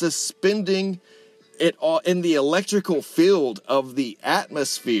literally suspending in the electrical field of the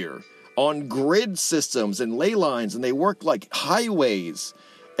atmosphere, on grid systems and ley lines, and they work like highways,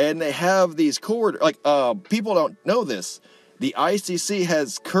 and they have these corridors. Like, people don't know this. The ICC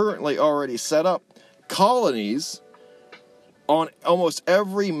has currently already set up colonies on almost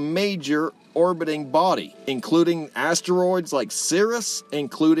every major orbiting body, including asteroids like Sirius,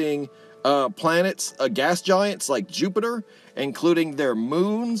 including planets, gas giants like Jupiter, including their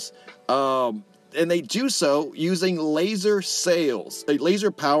moons, and they do so using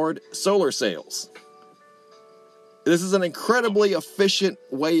laser-powered solar sails. This is an incredibly efficient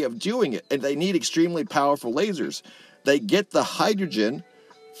way of doing it, and they need extremely powerful lasers. They get the hydrogen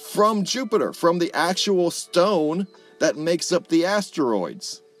from Jupiter, from the actual stone that makes up the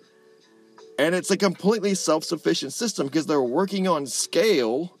asteroids. And it's a completely self-sufficient system because they're working on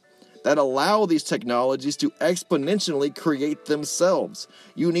scale that allow these technologies to exponentially create themselves.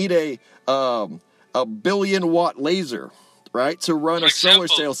 You need a billion-watt laser, right, to run a solar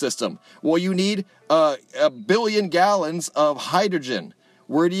sail system. Well, you need a billion gallons of hydrogen.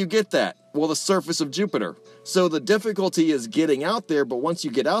 Where do you get that? Well, the surface of Jupiter. So the difficulty is getting out there, but once you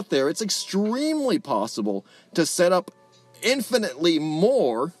get out there, it's extremely possible to set up infinitely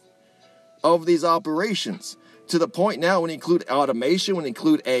more of these operations. To the point now, when you include automation, when you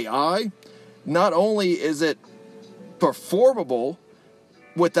include AI, not only is it performable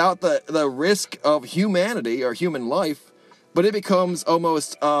without the risk of humanity or human life, but it becomes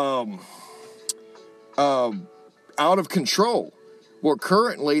almost out of control. Where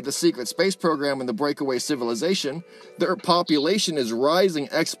currently the secret space program and the breakaway civilization, their population is rising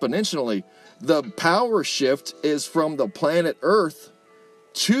exponentially. The power shift is from the planet Earth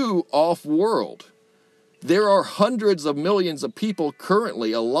to off-world. There are hundreds of millions of people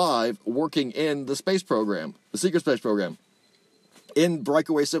currently alive working in the space program, the secret space program, in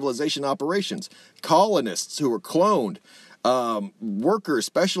breakaway civilization operations. Colonists who are cloned, workers,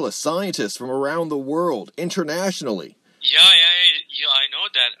 specialists, scientists from around the world, internationally. Yeah, I know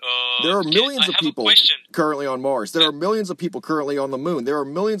that. There are millions of people currently on Mars. There are millions of people currently on the moon. There are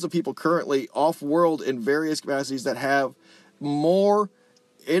millions of people currently off-world in various capacities that have more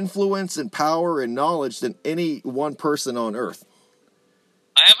influence and power and knowledge than any one person on Earth.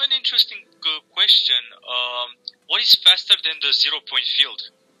 I have an interesting question. What is faster than the zero-point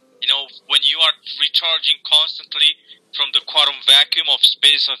field? You know, when you are recharging constantly from the quantum vacuum of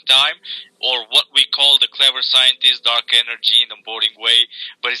space and time, or what we call the clever scientist dark energy in a boring way,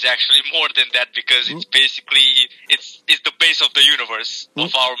 but it's actually more than that because it's basically it's the base of the universe,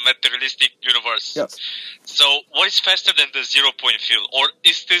 of our materialistic universe. Yes. So what is faster than the zero-point field, or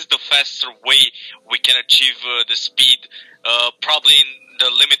is this the faster way we can achieve the speed? Probably in the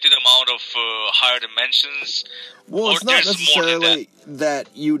limited amount of higher dimensions. Well, it's not necessarily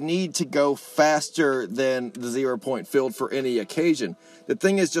that you need to go faster than the zero-point field for any occasion. The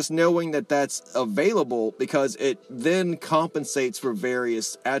thing is just knowing that that's available, because it then compensates for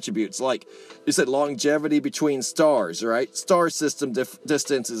various attributes. Like you said, longevity between stars, right? Star system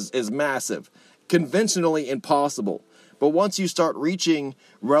distance is massive. Conventionally impossible. But once you start reaching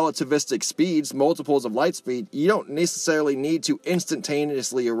relativistic speeds, multiples of light speed, you don't necessarily need to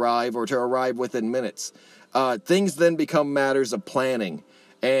instantaneously arrive or to arrive within minutes. Things then become matters of planning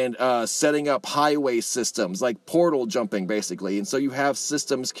and setting up highway systems, like portal jumping, basically. And so you have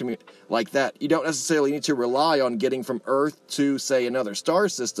systems like that. You don't necessarily need to rely on getting from Earth to, say, another star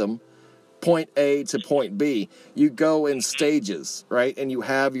system, point A to point B. You go in stages, right? And you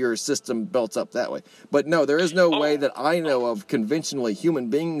have your system built up that way. But no, there is no way that I know of conventionally human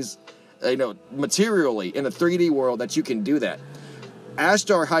beings, materially in a 3D world that you can do that.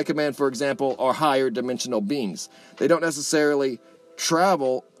 Ashtar High Command, for example, are higher dimensional beings. They don't necessarily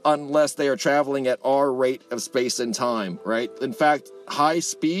travel unless they are traveling at our rate of space and time, right? In fact, high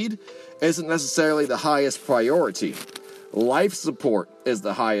speed isn't necessarily the highest priority. Life support is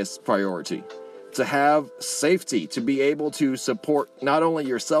the highest priority. To have safety, to be able to support not only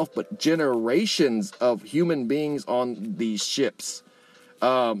yourself, but generations of human beings on these ships.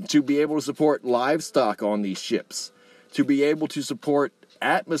 To be able to support livestock on these ships. To be able to support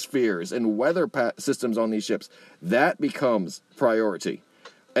atmospheres and weather systems on these ships. That becomes priority.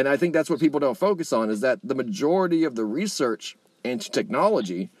 And I think that's what people don't focus on, is that the majority of the research into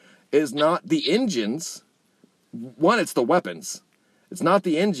technology is not the engines. One, it's the weapons. It's not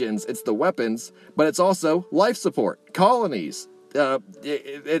the engines, it's the weapons, but it's also life support, colonies.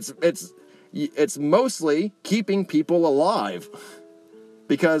 It's mostly keeping people alive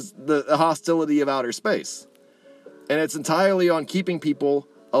because the hostility of outer space. And it's entirely on keeping people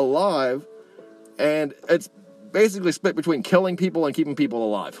alive, and it's basically split between killing people and keeping people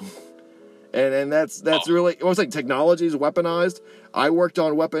alive. And that's really, I was like, technology is weaponized. I worked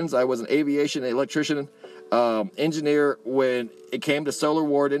on weapons. I was an aviation electrician, engineer when it came to Solar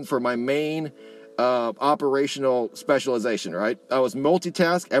Warden for my main operational specialization, right? I was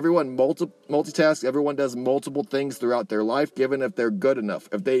multitask. Everyone multitask. Everyone does multiple things throughout their life, given if they're good enough.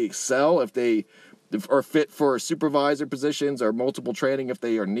 If they excel, if they are fit for supervisor positions or multiple training if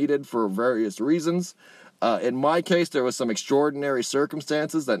they are needed for various reasons. In my case, there was some extraordinary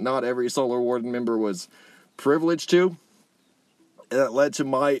circumstances that not every Solar Warden member was privileged to. And that led to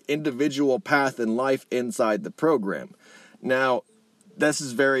my individual path in life inside the program. Now, this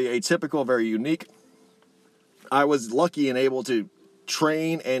is very atypical, very unique. I was lucky and able to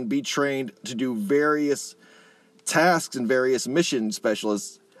train and be trained to do various tasks and various mission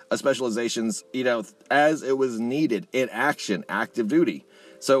specializations, as it was needed in action, active duty.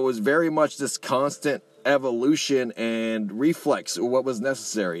 So it was very much this constant evolution and reflex of what was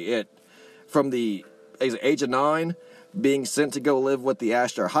necessary. From the age of 9, being sent to go live with the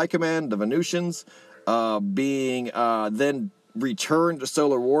Ashtar High Command, the Venusians, being then returned to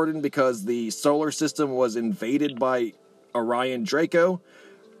Solar Warden because the solar system was invaded by Orion Draco,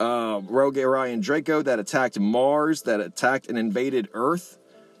 rogue Orion Draco that attacked Mars, that attacked and invaded Earth.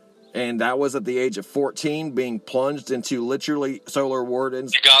 And that was at the age of 14, being plunged into literally Solar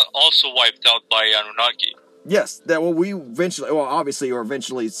Wardens. It got also wiped out by Anunnaki. Yes, we obviously were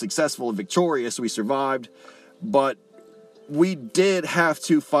eventually successful and victorious. We survived, but we did have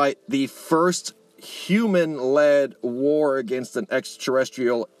to fight the first human-led war against an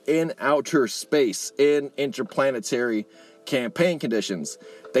extraterrestrial in outer space, in interplanetary campaign conditions.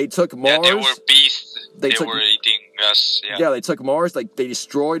 They took Mars. Yeah, they were beasts. They were eating us. Yeah, they took Mars. They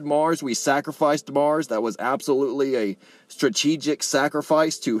destroyed Mars. We sacrificed Mars. That was absolutely a strategic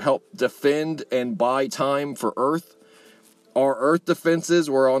sacrifice to help defend and buy time for Earth. Our Earth defenses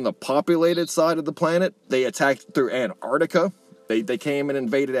were on the populated side of the planet. They attacked through Antarctica. They came and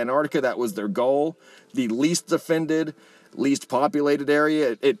invaded Antarctica. That was their goal. The least defended, least populated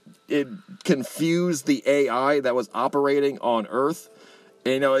area. It confused the AI that was operating on Earth.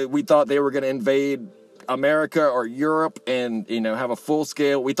 We thought they were going to invade America or Europe and have a full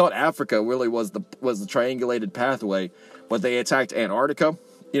scale. We thought Africa really was the triangulated pathway, but they attacked Antarctica.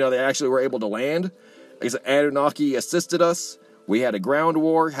 They actually were able to land. Anunnaki assisted us. We had a ground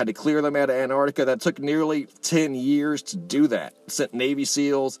war, had to clear them out of Antarctica. That took nearly 10 years to do that. Sent Navy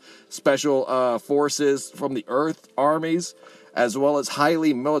SEALs, special forces from the Earth armies, as well as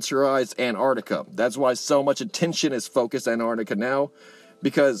highly militarized Antarctica. That's why so much attention is focused on Antarctica now,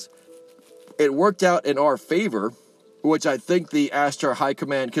 because it worked out in our favor, which I think the Ashtar High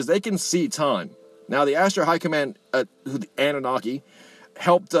Command, because they can see time. Now, the Ashtar High Command, the Anunnaki,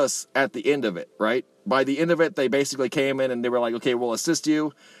 helped us at the end of it, right? By the end of it, they basically came in and they were like, okay, we'll assist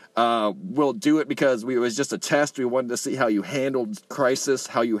you. We'll do it because it was just a test. We wanted to see how you handled crisis,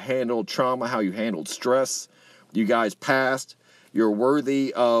 how you handled trauma, how you handled stress. You guys passed. You're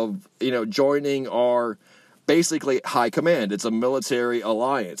worthy of, joining our basically high command. It's a military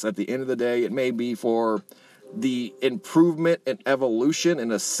alliance. At the end of the day, it may be for the improvement and evolution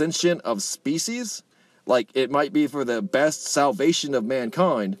and ascension of species. Like, it might be for the best salvation of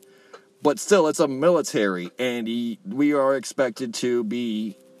mankind, but still, it's a military, and we are expected to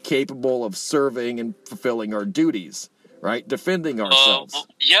be capable of serving and fulfilling our duties, right? Defending ourselves.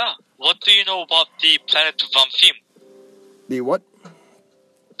 What do you know about the planet Vamphim? The what?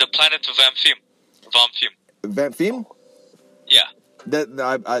 The planet Vamphim. Vamphim? Yeah.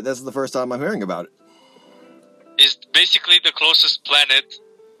 That's the first time I'm hearing about it. It's basically the closest planet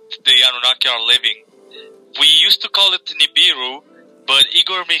the Anunnaki are living. We used to call it Nibiru, but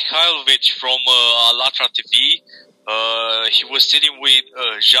Igor Mikhailovich from Alatra TV, he was sitting with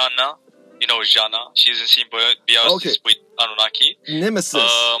Jana. You know Jana. She's in symbiosis with Anunnaki. Nemesis.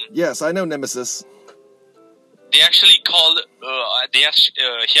 Yes, I know Nemesis. They actually called. He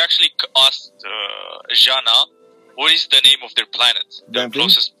actually asked Jana, "What is the name of their planet, their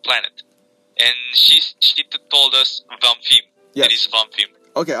closest planet?" And she told us Vamphim. Yes. It is Vamphim.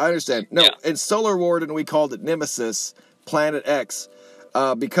 Okay, I understand. No, in Solar Warden we called it Nemesis, Planet X,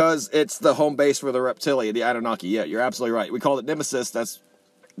 because it's the home base for the reptilia, the Anunnaki. Yeah, you're absolutely right. We called it Nemesis. It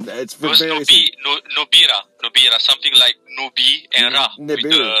was Nubira, something like Nubi and Ra with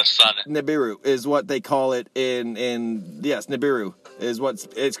the sun. Nibiru is what they call it yes, Nibiru is what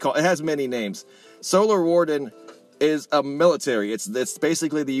it's called. It has many names. Solar Warden is a military. It's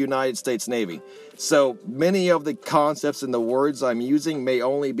basically the United States Navy. So many of the concepts and the words I'm using may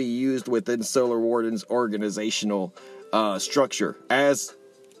only be used within Solar Warden's organizational structure. As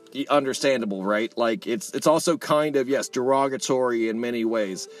understandable, right? Like, it's also kind of, yes, derogatory in many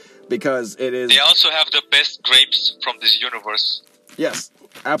ways, because it is... They also have the best grapes from this universe. Yes,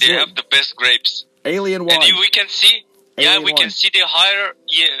 They absolutely. have the best grapes. Alien wine. And we can see... Alien we wine. can see the higher...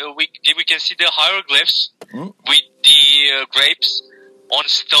 Yeah, we can see the hieroglyphs with the grapes on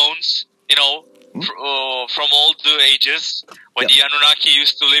stones, you know, from all the ages. When the Anunnaki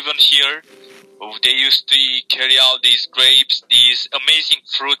used to live on here, they used to carry out these grapes, these amazing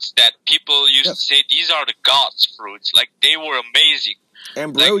fruits that people used to say, these are the gods' fruits. Like, they were amazing.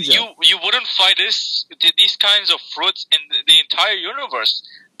 Ambrosia. Like, you wouldn't find these kinds of fruits in the entire universe.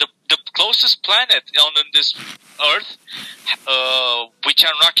 The closest planet on this Earth, which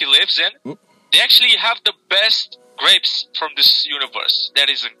Anunnaki lives in, they actually have the best grapes from this universe. That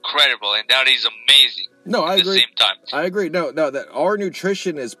is incredible, and that is amazing. No, I agree. At the same time. I agree. No, that our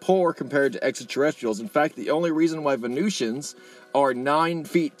nutrition is poor compared to extraterrestrials. In fact, the only reason why Venusians are 9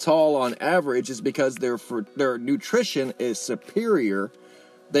 feet tall on average is because their nutrition is superior.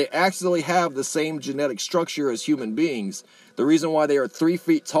 They actually have the same genetic structure as human beings. The reason why they are 3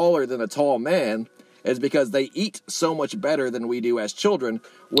 feet taller than a tall man is because they eat so much better than we do as children,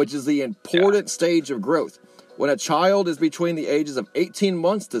 which is the important stage of growth. When a child is between the ages of 18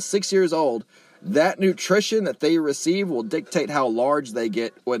 months to 6 years old, that nutrition that they receive will dictate how large they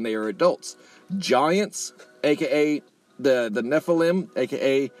get when they are adults. Giants, a.k.a. the Nephilim,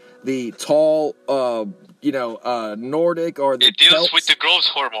 a.k.a. the tall, Nordic, or the It deals Celts. with the growth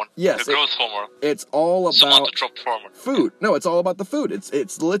hormone. Yes, the growth hormone. It's all about Somatotropic hormone. food. No, it's all about the food.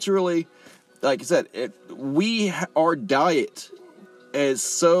 It's literally, like I said, our diet is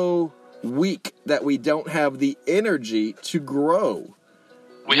so weak that we don't have the energy to grow.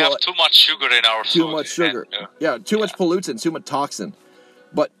 We have too much sugar in our food. Too much sugar. And, too much pollutant, too much toxin.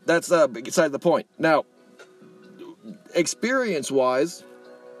 But that's beside the point. Now, experience-wise,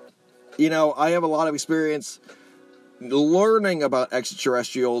 I have a lot of experience learning about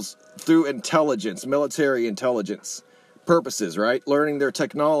extraterrestrials through intelligence, military intelligence purposes, right? Learning their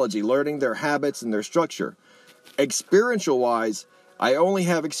technology, learning their habits and their structure. Experiential-wise, I only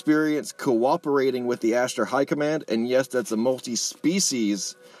have experience cooperating with the Ashtar High Command, and yes, that's a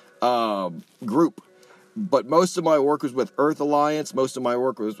multi-species group. But most of my work was with Earth Alliance, most of my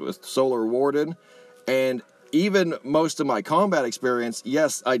work was with Solar Warden, and even most of my combat experience,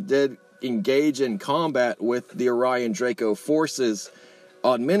 yes, I did engage in combat with the Orion Draco forces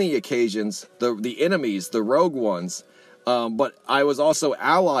on many occasions, the enemies, the rogue ones. But I was also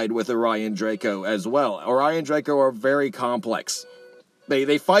allied with Orion Draco as well. Orion Draco are very complex.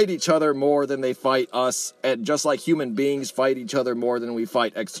 They fight each other more than they fight us, and just like human beings fight each other more than we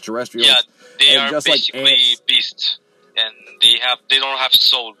fight extraterrestrials. Yeah, they and are just basically like beasts, and they don't have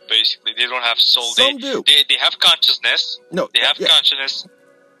soul. Basically, they don't have soul. Some do. They have consciousness. No, they have consciousness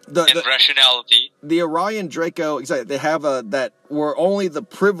and rationality. The Orion Draco, exactly. They have that where only the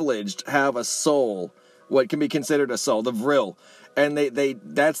privileged have a soul. What can be considered a soul, the Vril. And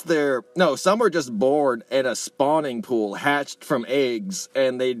that's their... No, some are just born in a spawning pool, hatched from eggs,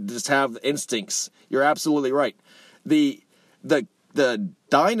 and they just have instincts. You're absolutely right. The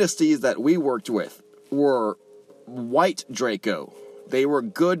dynasties that we worked with were white Draco. They were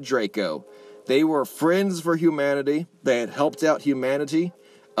good Draco. They were friends for humanity. They had helped out humanity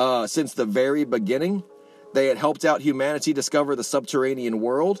since the very beginning. They had helped out humanity discover the subterranean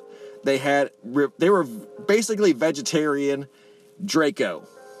world. They were basically vegetarian Draco,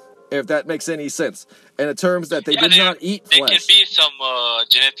 if that makes any sense. And in terms that they did not eat flesh. There can be some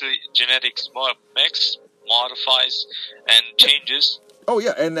genetics modifies and changes. Oh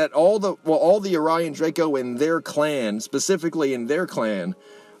yeah, and that all the Orion Draco in their clan, specifically in their clan,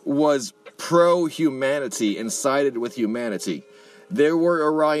 was pro-humanity and sided with humanity. There were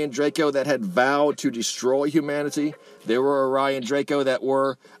Orion Draco that had vowed to destroy humanity. There were Orion Draco that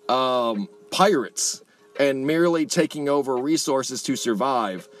were pirates and merely taking over resources to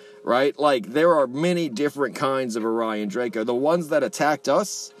survive, right? Like, there are many different kinds of Orion Draco. The ones that attacked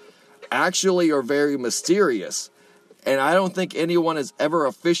us actually are very mysterious. And I don't think anyone has ever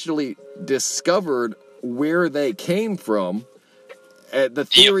officially discovered where they came from. The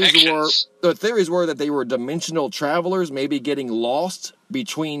theories were that they were dimensional travelers, maybe getting lost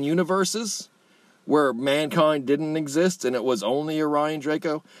between universes where mankind didn't exist and it was only Orion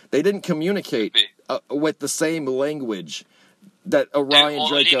Draco. They didn't communicate with the same language that Orion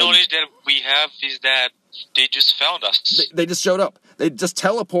Draco... The only knowledge that we have is that they just found us. They just showed up. They just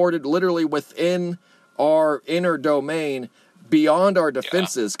teleported literally within our inner domain, beyond our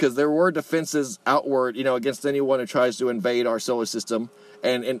defenses, because there were defenses outward, against anyone who tries to invade our solar system,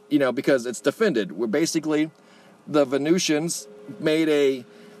 and because it's defended. We're basically, the Venusians made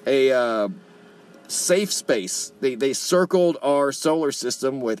a safe space. They circled our solar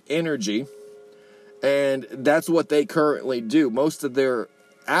system with energy, and that's what they currently do. Most of their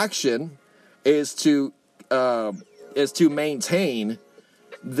action is to maintain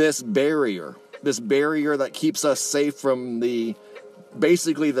this barrier that keeps us safe from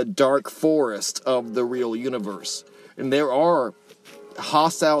basically the dark forest of the real universe. And there are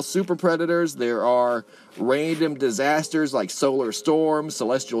hostile super predators, there are random disasters like solar storms,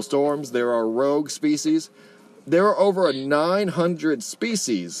 celestial storms, there are rogue species. There are over 900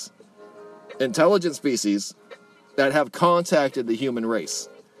 species, intelligent species, that have contacted the human race.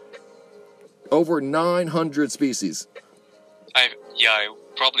 Over 900 species. I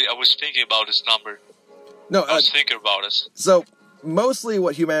was thinking about this number. No, I was thinking about this. So, mostly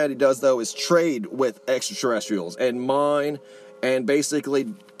what humanity does, though, is trade with extraterrestrials and mine and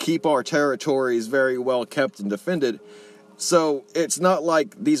basically keep our territories very well kept and defended. So, it's not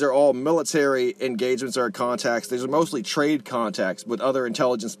like these are all military engagements or contacts. These are mostly trade contacts with other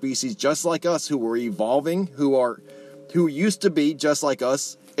intelligent species just like us who were evolving, who used to be, just like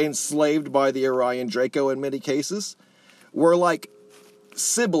us, enslaved by the Orion Draco in many cases. We're like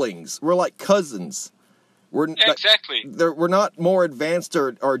siblings. We're like cousins. Exactly. We're not more advanced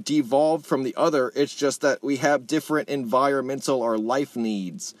or devolved from the other. It's just that we have different environmental or life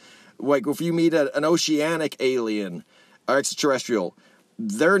needs. Like if you meet an oceanic alien or extraterrestrial,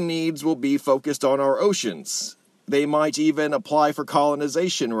 their needs will be focused on our oceans. They might even apply for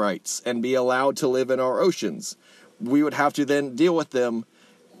colonization rights and be allowed to live in our oceans. We would have to then deal with them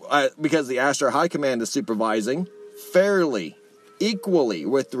because the Astro High Command is supervising fairly, equally,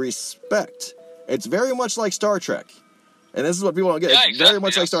 with respect. It's very much like Star Trek. And this is what people don't get. Yeah, it's very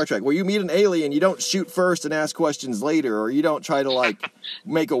much like Star Trek, where you meet an alien, you don't shoot first and ask questions later, or you don't try to,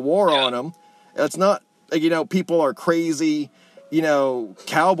 make a war on them. It's not, people are crazy,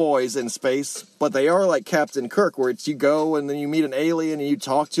 cowboys in space, but they are like Captain Kirk, where it's you go and then you meet an alien and you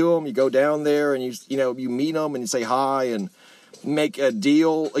talk to them, you go down there and you meet them and you say hi and make a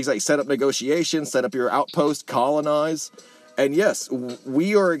deal, like set up negotiations, set up your outpost, colonize. And yes,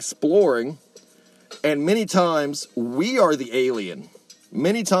 we are exploring, and many times we are the alien.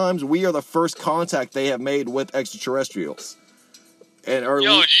 Many times we are the first contact they have made with extraterrestrials. And did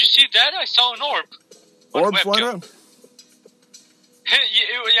you see that? I saw an orb. Orb flying around?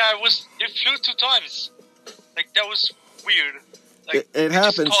 It flew 2 times. That was weird. It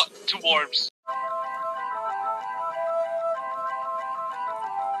happens. Just caught 2 orbs.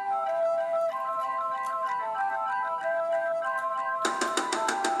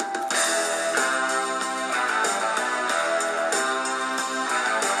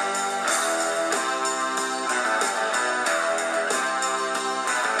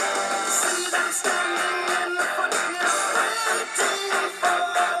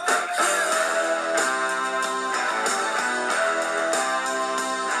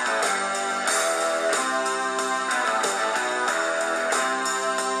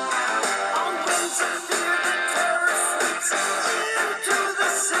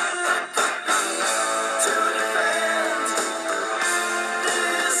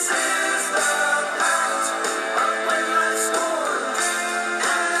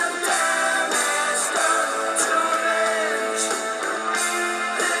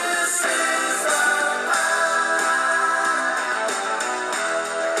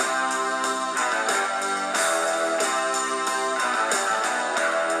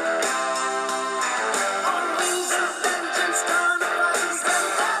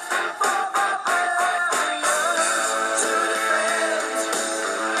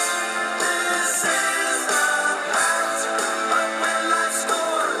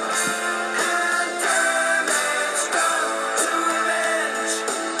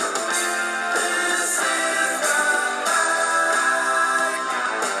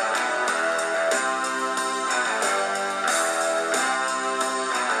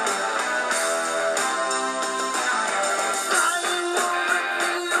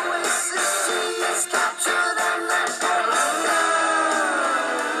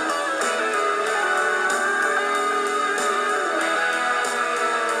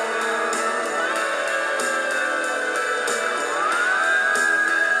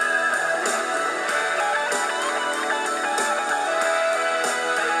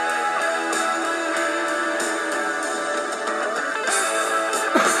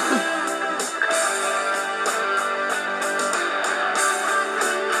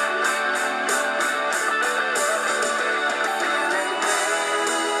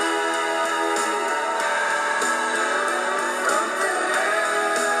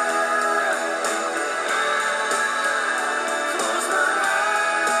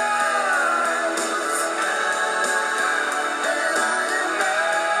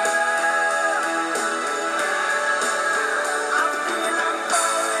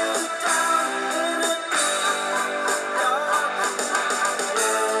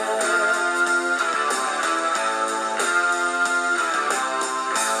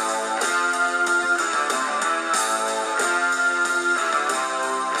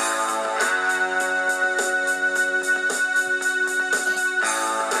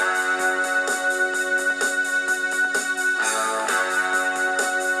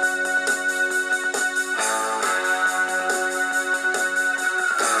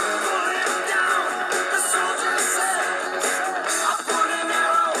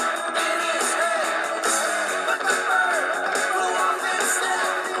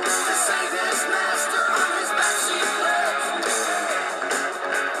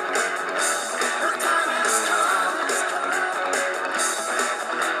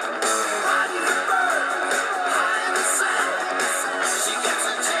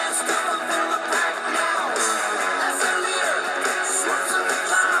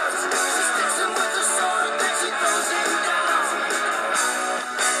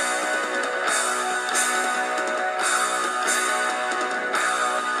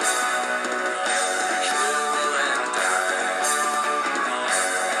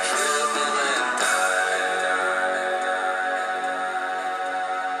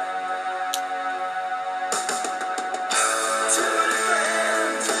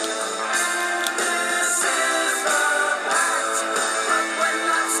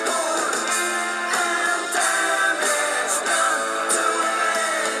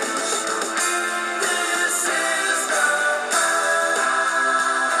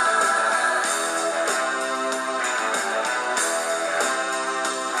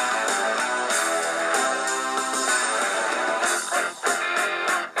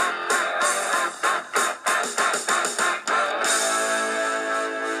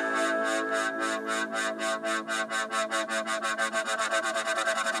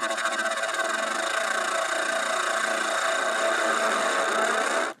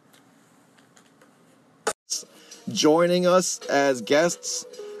 joining us as guests.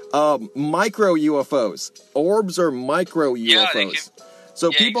 Micro UFOs. Orbs are micro UFOs. Yeah, they can,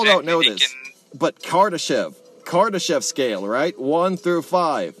 So people don't know they this. can- But Kardashev scale, right? 1 through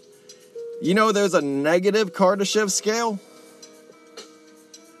 5. You know there's a negative Kardashev scale?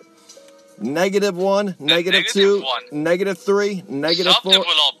 -1, -2, -3, -4,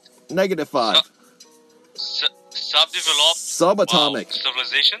 subdeveloped, -5. subdeveloped Subatomic.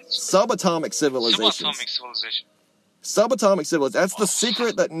 civilizations. Subatomic civilizations. Subatomic civilization. Subatomic civilization. That's the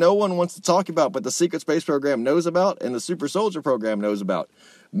secret that no one wants to talk about, but the secret space program knows about, and the super soldier program knows about.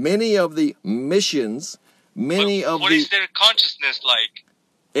 Many of the missions, What is their consciousness like?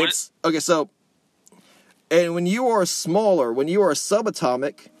 it's okay. So, and when you are smaller, when you are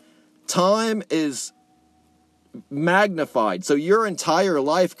subatomic, time is magnified. So your entire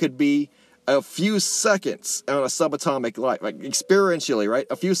life could be a few seconds on a subatomic life, like experientially, right?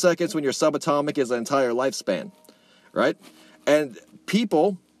 A few seconds when you're subatomic is an entire lifespan, right? And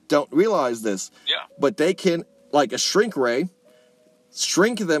people don't realize this, but they can, like a shrink ray,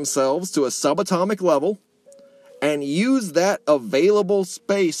 shrink themselves to a subatomic level and use that available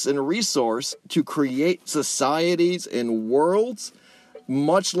space and resource to create societies and worlds,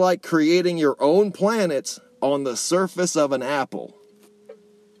 much like creating your own planet on the surface of an apple.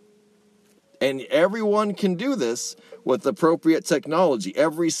 And everyone can do this with appropriate technology.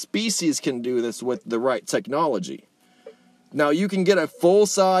 Every species can do this with the right technology. Now, you can get a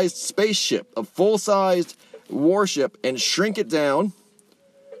full-sized spaceship, a full-sized warship, and shrink it down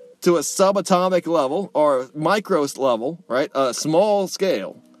to a subatomic level or micro level, right? A small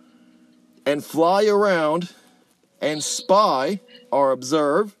scale, and fly around and spy or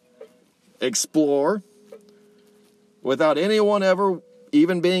observe, explore, without anyone ever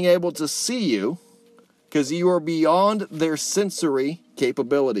even being able to see you, because you are beyond their sensory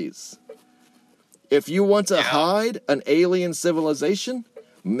capabilities. If you want to hide an alien civilization,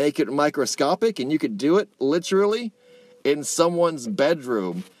 make it microscopic, and you could do it literally in someone's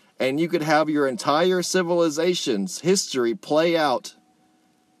bedroom, and you could have your entire civilization's history play out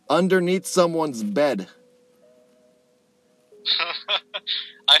underneath someone's bed.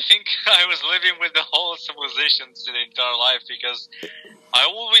 I think I was living with the whole civilizations in the entire life, because I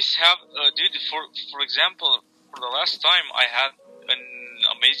always have, for example, for the last time I had an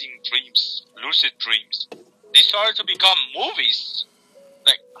amazing dreams, lucid dreams. They started to become movies.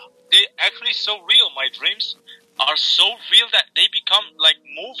 Like, they actually so real. My dreams are so real that they become like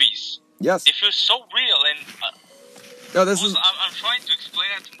movies. Yes. They feel so real, and No, this is. I'm trying to explain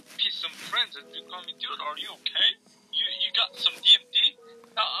that to some friends, and they call me, dude, are you okay? You got some DMT?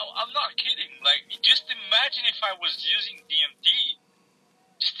 No, I'm not kidding. Like, just imagine if I was using DMT.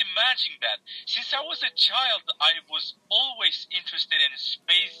 Just imagine that. Since I was a child, I was always interested in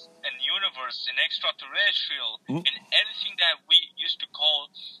space and universe and extraterrestrial and anything that we used to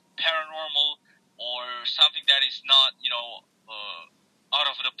call paranormal or something that is not, out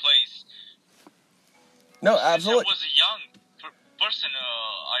of the place. No, absolutely. Since I was a young person,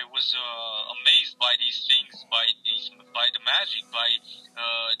 I was amazed by these things, by the magic, by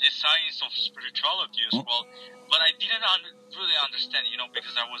the science of spirituality as well. But I didn't really understand,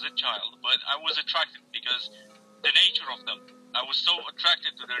 because I was a child. But I was attracted because the nature of them. I was so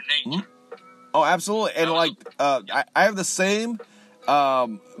attracted to their nature. Oh, absolutely. And I have the same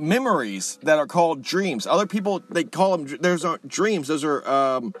memories that are called dreams. Other people, they call them, those aren't dreams. Those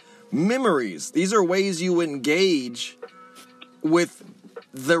are memories. These are ways you engage with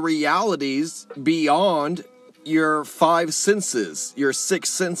the realities beyond your 5 senses, your 6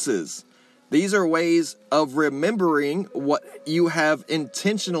 senses. These are ways of remembering what you have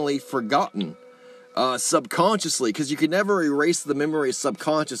intentionally forgotten subconsciously, because you can never erase the memory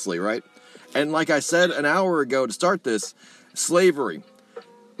subconsciously, right? And like I said an hour ago to start this, slavery.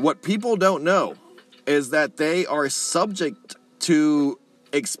 What people don't know is that they are subject to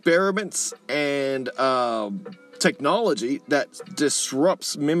experiments and technology that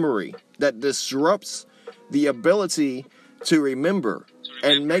disrupts memory, that disrupts the ability to remember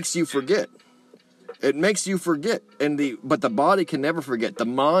and makes you forget. It makes you forget, but the body can never forget. The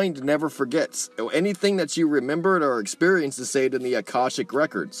mind never forgets. Anything that you remembered or experienced is saved in the Akashic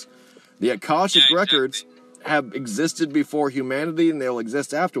records. The Akashic records have existed before humanity, and they'll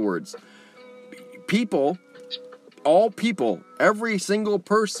exist afterwards. All people, every single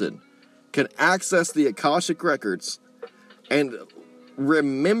person can access the Akashic records and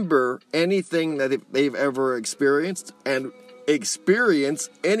remember anything that they've ever experienced and experience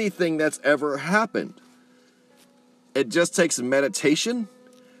anything that's ever happened. It just takes meditation.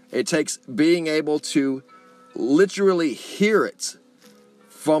 It takes being able to literally hear it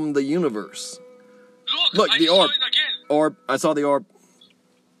from the universe. Look, I the saw orb. it again. Orb. I saw the orb.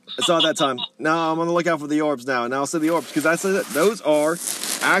 I saw it that time. Now I'm on the lookout for the orbs now. And now I'll see the orbs because I said that those are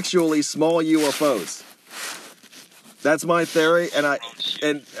actually small UFOs. That's my theory, and I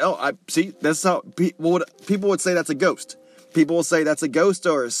see. That's how people would say that's a ghost. People will say that's a ghost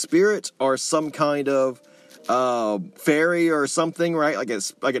or a spirit or some kind of fairy or something, right? Like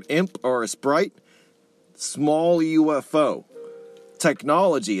an imp or a sprite. Small UFO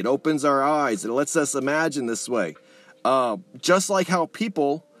technology. It opens our eyes. It lets us imagine this way. Just like how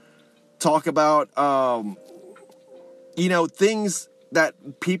people talk about, things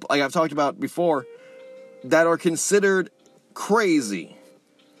that people, like I've talked about before, that are considered crazy.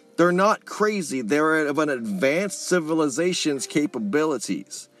 They're not crazy. They're of an advanced civilization's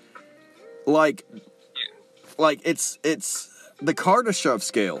capabilities. Like it's the Kardashev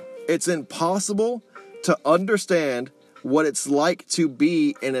scale. It's impossible to understand what it's like to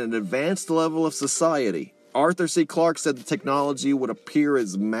be in an advanced level of society. Arthur C. Clarke said the technology would appear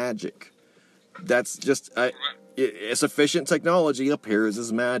as magic. That's just sufficient technology appears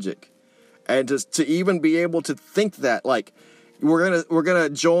as magic. And to even be able to think that, like, we're gonna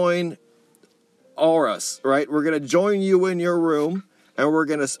join Horus, right? We're gonna join you in your room, and we're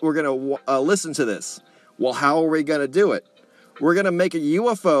gonna listen to this. Well, how are we gonna do it? We're gonna make a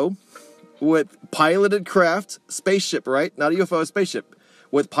UFO with piloted craft, spaceship, right? Not a UFO, a spaceship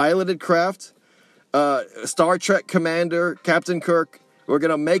with piloted craft. Star Trek commander Captain Kirk. We're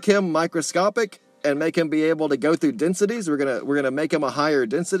gonna make him microscopic and make him be able to go through densities. We're gonna make him a higher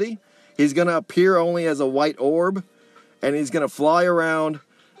density. He's going to appear only as a white orb, and he's going to fly around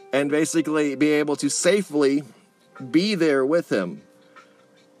and basically be able to safely be there with him.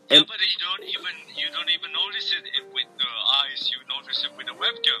 Yeah, but you don't even notice it with the eyes. You notice it with a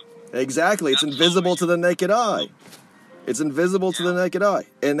webcam. Exactly. It's invisible to the naked eye. It's invisible to the naked eye.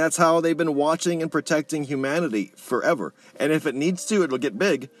 And that's how they've been watching and protecting humanity forever. And if it needs to, it'll get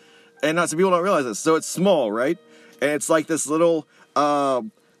big. And not so people don't realize this. So it's small, right? And it's like this little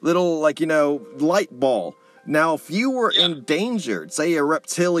light ball. Now, if you were endangered, say a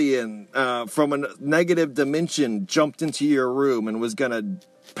reptilian from a negative dimension jumped into your room and was going to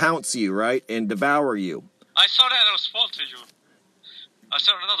pounce you, right, and devour you. I saw that I was fault to you. I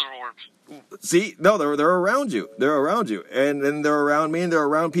saw another orb. See, no, they're around you. They're around you. And then they're around me, and they're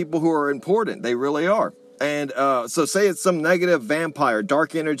around people who are important. They really are. And so say it's some negative vampire,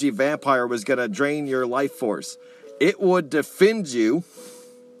 dark energy vampire was going to drain your life force. It would defend you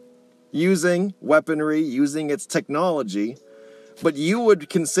using weaponry, using its technology, but you would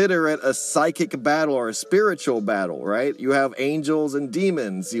consider it a psychic battle or a spiritual battle, right? You have angels and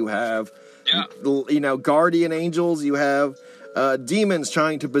demons. You have, guardian angels. You have demons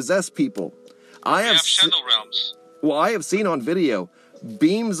trying to possess people. I have shadow realms. Well, I have seen on video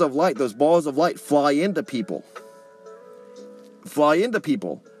beams of light, those balls of light, fly into people.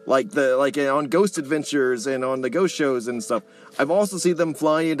 Like on Ghost Adventures and on the ghost shows and stuff. I've also seen them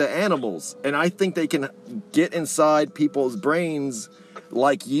fly into animals, and I think they can get inside people's brains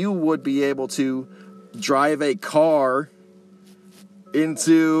like you would be able to drive a car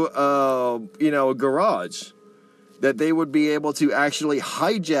into a garage. That they would be able to actually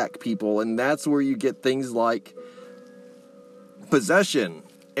hijack people, and that's where you get things like possession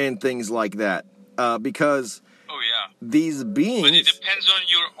and things like that. Because these beings... But it depends on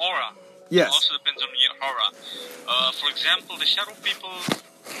your aura. Yes. It also depends on your aura. For example, the shadow people,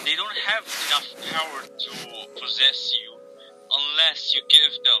 they don't have enough power to possess you unless you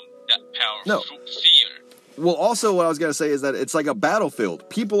give them that power through fear. Well, also what I was going to say is that it's like a battlefield.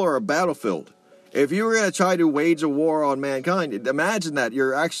 People are a battlefield. If you were going to try to wage a war on mankind, imagine that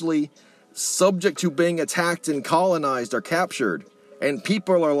you're actually subject to being attacked and colonized or captured. And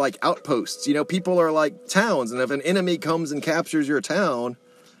people are like outposts. People are like towns. And if an enemy comes and captures your town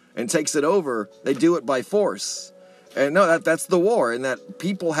and takes it over, they do it by force. And no, that's the war. And that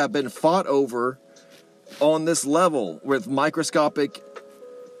people have been fought over on this level with microscopic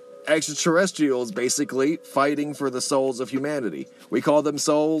extraterrestrials basically fighting for the souls of humanity. We call them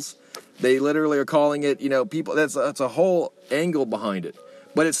souls. They literally are calling it, people. That's a whole angle behind it.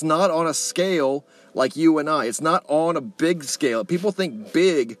 But it's not on a scale like you and I. It's not on a big scale. People think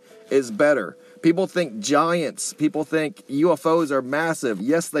big is better. People think giants. People think UFOs are massive.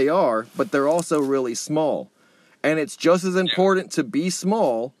 Yes, they are, but they're also really small. And it's just as important to be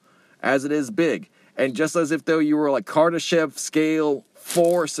small as it is big. And just as if though you were like Kardashev scale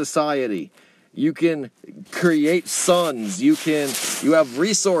for society, you can create suns. You have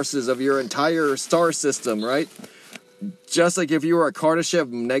resources of your entire star system, right? Just like if you were a Kardashev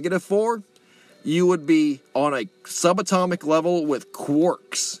 -4, you would be on a subatomic level with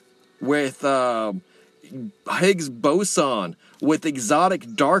quarks, with Higgs boson with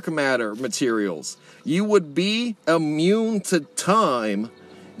exotic dark matter materials. You would be immune to time.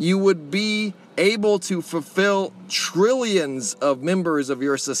 You would be able to fulfill trillions of members of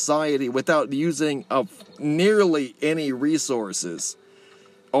your society without using nearly any resources,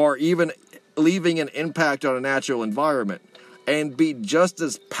 or even leaving an impact on a natural environment, and be just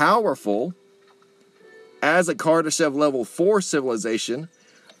as powerful as a Kardashev level 4 civilization,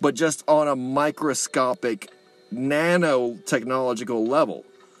 but just on a microscopic nanotechnological level.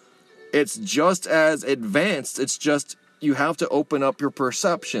 It's just as advanced. It's just you have to open up your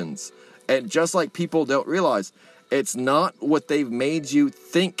perceptions. And just like people don't realize, it's not what they've made you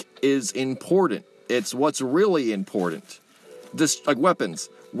think is important. It's what's really important. This, like weapons.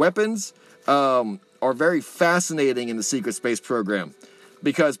 Weapons are very fascinating in the secret space program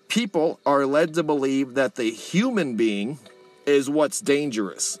because people are led to believe that the human being is what's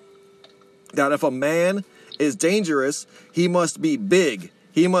dangerous. That if a man is dangerous, he must be big.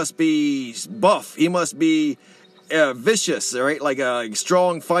 He must be buff. He must be vicious, right? Like a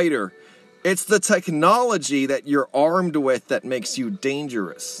strong fighter. It's the technology that you're armed with that makes you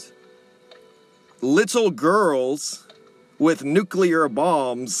dangerous. Little girls with nuclear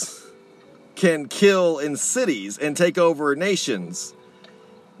bombs can kill in cities and take over nations.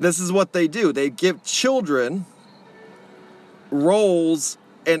 This is what they do. They give children roles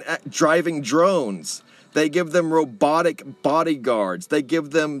in driving drones. They give them robotic bodyguards. They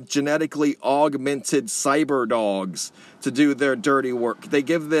give them genetically augmented cyber dogs to do their dirty work. They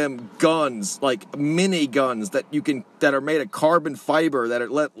give them guns, like mini guns that are made of carbon fiber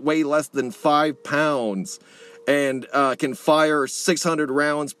that weigh less than 5 pounds and can fire 600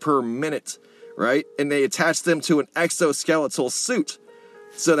 rounds per minute, right? And they attach them to an exoskeletal suit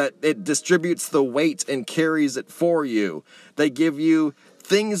so that it distributes the weight and carries it for you. They give you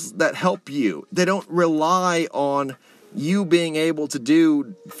things that help you. They don't rely on you being able to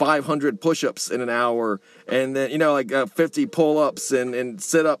do 500 push-ups in an hour and then, 50 pull-ups and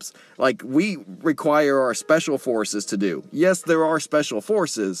sit-ups like we require our special forces to do. Yes, there are special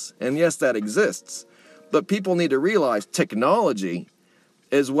forces, and yes, that exists. But people need to realize technology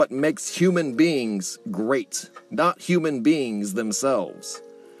is what makes human beings great, not human beings themselves.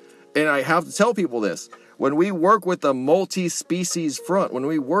 And I have to tell people this. When we work with a multi-species front, when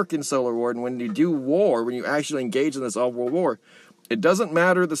we work in Solar War, and when you do war, when you actually engage in this off-world war, it doesn't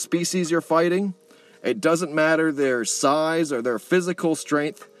matter the species you're fighting. It doesn't matter their size or their physical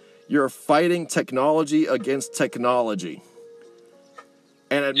strength. You're fighting technology against technology.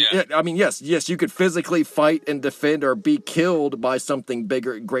 And yes, you could physically fight and defend or be killed by something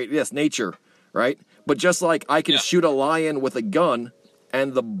bigger, great. Yes, nature, right? But just like I can shoot a lion with a gun,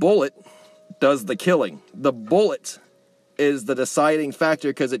 and the bullet does the killing. The bullet is the deciding factor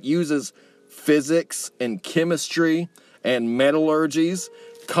because it uses physics and chemistry and metallurgies,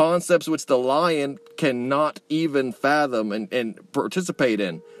 concepts which the lion cannot even fathom and participate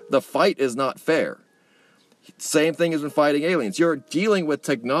in. The fight is not fair. Same thing as when fighting aliens. You're dealing with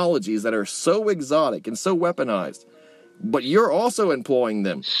technologies that are so exotic and so weaponized, but you're also employing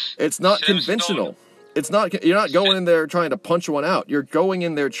them. It's not conventional. It's not. You're not going in there trying to punch one out. You're going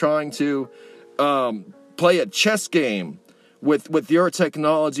in there trying to play a chess game with your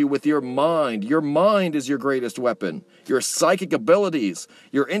technology, with your mind. Your mind is your greatest weapon. Your psychic abilities,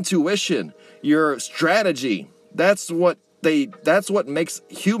 your intuition, your strategy. That's what makes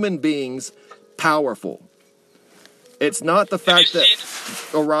human beings powerful. It's not the fact that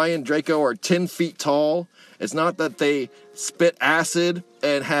Orion Draco are 10 feet tall. It's not that they spit acid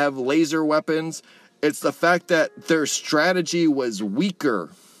and have laser weapons. It's the fact that their strategy was weaker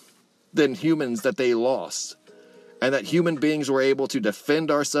than humans that they lost. And that human beings were able to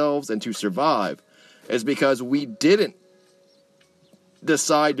defend ourselves and to survive is because we didn't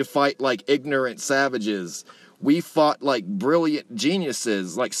decide to fight like ignorant savages. We fought like brilliant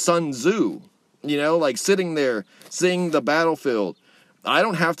geniuses, like Sun Tzu, like sitting there, seeing the battlefield. I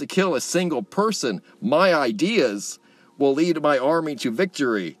don't have to kill a single person. My ideas will lead my army to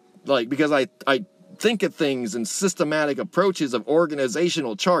victory. Because I think of things in systematic approaches of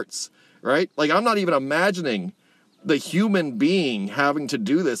organizational charts, right? I'm not even imagining the human being having to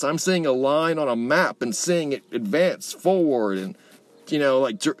do this. I'm seeing a line on a map and seeing it advance forward, and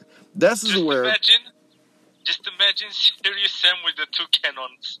this is where. Just imagine Serious Sam with the 2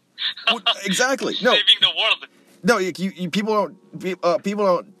 cannons. Exactly. No. Saving the world. No, people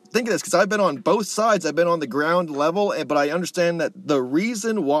don't think of this because I've been on both sides. I've been on the ground level, but I understand that the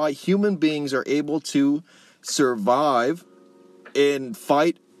reason why human beings are able to survive and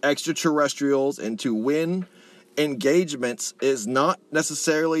fight extraterrestrials and to win engagements is not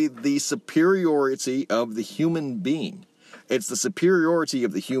necessarily the superiority of the human being. It's the superiority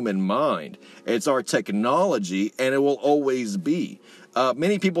of the human mind. It's our technology, and it will always be.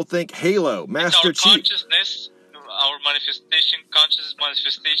 Many people think Halo, Master Chief. Consciousness, our conscious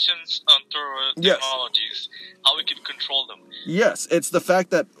manifestations under technologies, how we can control them. Yes, it's the fact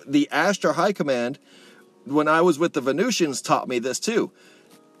that the Astra High Command, when I was with the Venusians, taught me this too.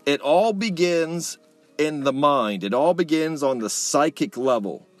 It all begins in the mind. It all begins on the psychic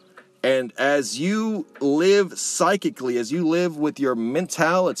level. And as you live psychically, as you live with your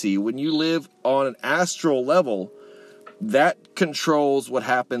mentality, when you live on an astral level, that controls what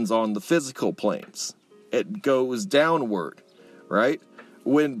happens on the physical planes. It goes downward, right?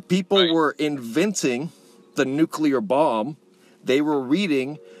 When people were inventing the nuclear bomb, they were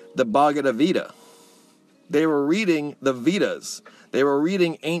reading the Bhagavad Gita. They were reading the Vedas. They were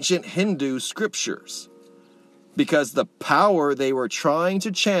reading ancient Hindu scriptures. Because the power they were trying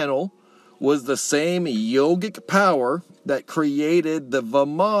to channel was the same yogic power that created the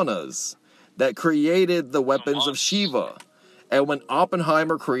Vimanas, that created the weapons of Shiva. And when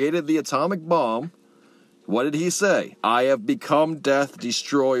Oppenheimer created the atomic bomb, what did he say? I have become death,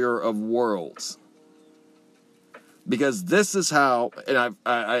 destroyer of worlds. Because this is how, and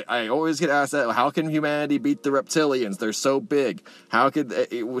I always get asked that, how can humanity beat the reptilians? They're so big. How could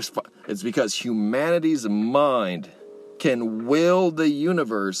it's because humanity's mind can will the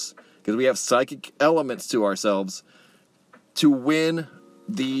universe, because we have psychic elements to ourselves, to win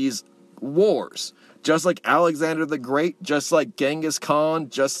these wars. Just like Alexander the Great, just like Genghis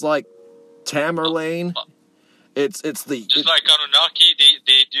Khan, just like Tamerlane. Just like Anunnaki,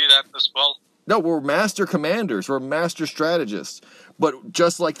 they do that as well. No, we're master commanders. We're master strategists. But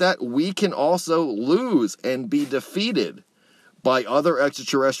just like that, we can also lose and be defeated by other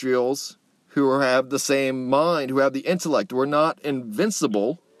extraterrestrials who have the same mind, who have the intellect. We're not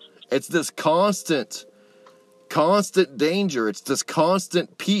invincible. It's this constant danger. It's this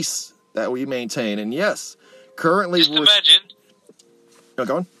constant peace that we maintain. And yes, currently just imagine. Oh,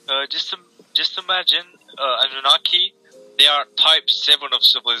 go on. Just imagine Anunnaki. They are type 7 of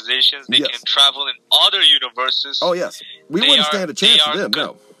civilizations. They can travel in other universes. Oh, yes. We wouldn't stand a chance with them,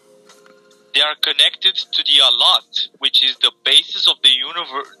 no. They are connected to the Allat, which is the basis of the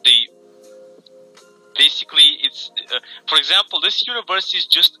universe. Basically, it's... for example, this universe is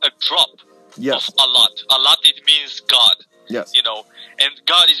just a drop of Allat. Allat, it means God. Yes. You know, and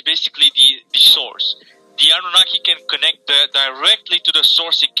God is basically the source. The Anunnaki can connect directly to the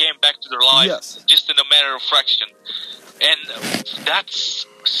source. It came back to their lives just in a matter of fraction. And that's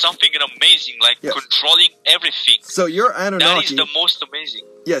something amazing, like controlling everything. So your Anunnaki... That is the most amazing.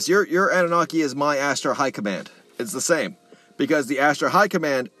 Yes, your Anunnaki is my Astra High Command. It's the same. Because the Astra High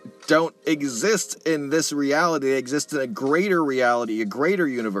Command don't exist in this reality. They exist in a greater reality, a greater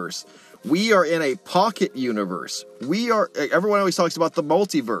universe. We are in a pocket universe. Everyone always talks about the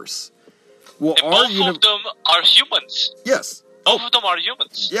multiverse. Well, both of them are humans. Yes. Both of them are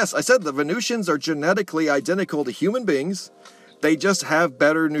humans. Yes, I said the Venusians are genetically identical to human beings. They just have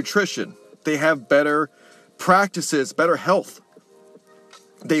better nutrition. They have better practices, better health.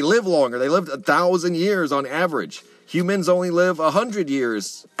 They live longer. They lived 1,000 years on average. Humans only live 100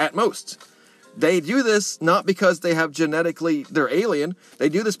 years at most. They do this not because they have they're alien. They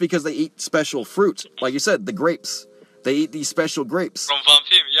do this because they eat special fruit. Like you said, the grapes. They eat these special grapes. From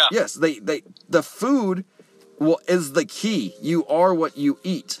Vampire, yeah. Yes, the food is the key. You are what you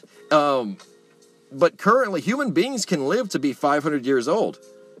eat. But currently, human beings can live to be 500 years old.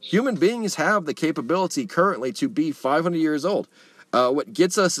 Human beings have the capability currently to be 500 years old. What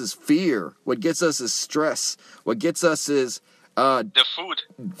gets us is fear. What gets us is stress. What gets us is... the food.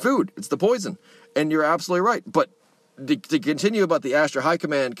 Food. It's the poison. And you're absolutely right. But to continue about the Astra High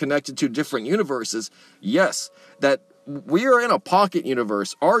Command connected to different universes, yes, that we are in a pocket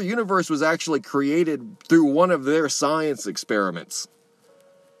universe. Our universe was actually created through one of their science experiments.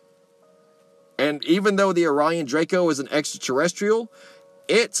 And even though the Orion Draco is an extraterrestrial,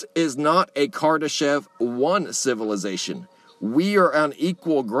 it is not a Kardashev 1 civilization. We are on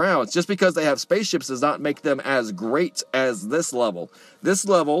equal grounds. Just because they have spaceships does not make them as great as this level. This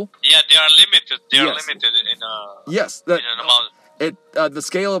level... Yeah, they are limited. They are limited in an amount. The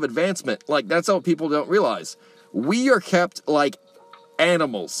scale of advancement, like, that's what people don't realize. We are kept like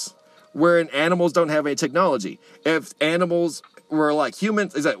animals, wherein animals don't have any technology. If animals were like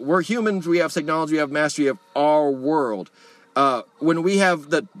humans, we're humans, we have technology, we have mastery of our world. When we have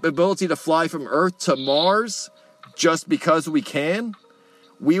the ability to fly from Earth to Mars, just because we can,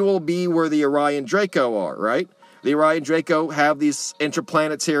 we will be where the Orion Draco are, right? The Orion Draco have these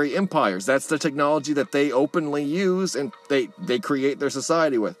interplanetary empires. That's the technology that they openly use and they create their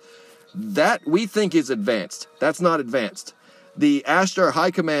society with. That we think is advanced. That's not advanced. The Ashtar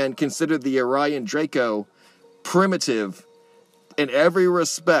High Command considered the Orion Draco primitive in every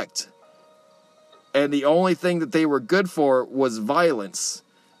respect. And the only thing that they were good for was violence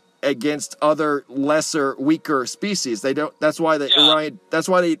against other lesser, weaker species. That's why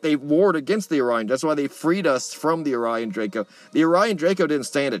they warred against the Orion. That's why they freed us from the Orion Draco. The Orion Draco didn't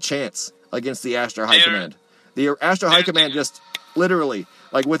stand a chance against the Ashtar High Command. The Ashtar High Command just literally,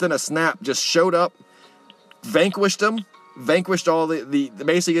 like within a snap, just showed up, vanquished them, vanquished all the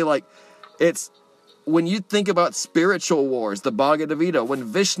basically, like, it's when you think about spiritual wars, the Bhagavad Gita, when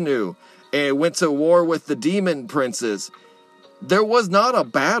Vishnu went to war with the demon princes, there was not a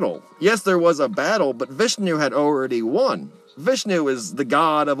battle. Yes, there was a battle, but Vishnu had already won. Vishnu is the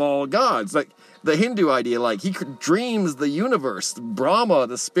god of all gods. Like the Hindu idea, like he dreams the universe. Brahma,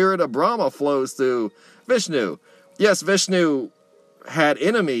 the spirit of Brahma flows through Vishnu. Yes, Vishnu had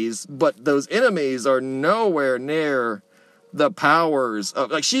enemies, but those enemies are nowhere near the powers of,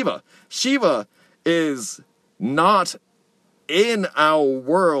 like, Shiva. Shiva is not in our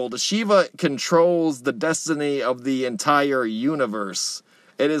world. Shiva controls the destiny of the entire universe.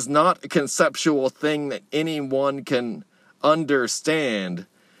 It is not a conceptual thing that anyone can understand.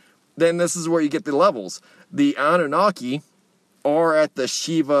 Then this is where you get the levels. The Anunnaki are at the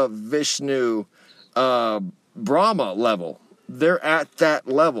Shiva, Vishnu, Brahma level. They're at that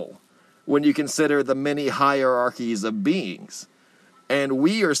level when you consider the many hierarchies of beings. And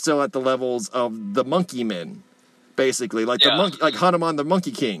we are still at the levels of the monkey men. Basically, like the monkey, like Hanuman the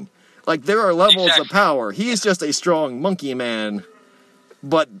Monkey King. Like there are levels of power. He's just a strong monkey man,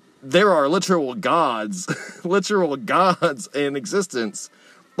 but there are literal gods in existence.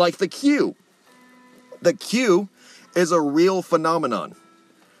 Like the Q. The Q is a real phenomenon.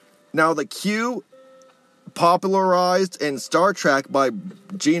 Now the Q, popularized in Star Trek by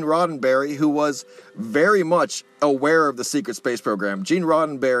Gene Roddenberry, who was very much aware of the secret space program. Gene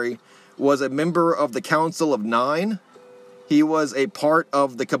Roddenberry was a member of the Council of Nine. He was a part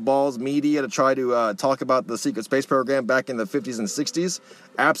of the Cabal's media to try to talk about the secret space program back in the 50s and 60s.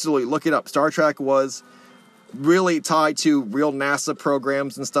 Absolutely, look it up. Star Trek was really tied to real NASA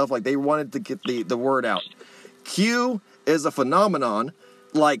programs and stuff. Like, they wanted to get the word out. Q is a phenomenon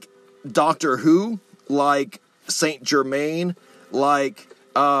like Doctor Who, like Saint Germain, like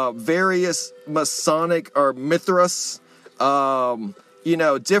various Masonic or Mithras,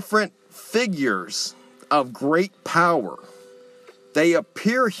 different figures of great power. They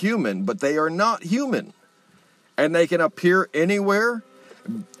appear human, but they are not human. And they can appear anywhere,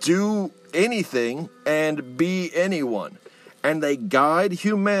 do anything, and be anyone. And they guide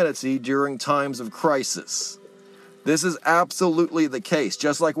humanity during times of crisis. This is absolutely the case.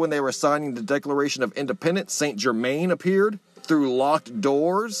 Just like when they were signing the Declaration of Independence, Saint Germain appeared through locked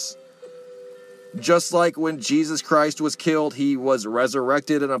doors. Just like when Jesus Christ was killed, he was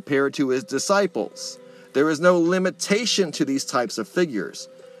resurrected and appeared to his disciples. There is no limitation to these types of figures.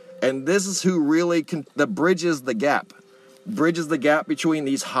 And this is who really bridges the gap. Bridges the gap between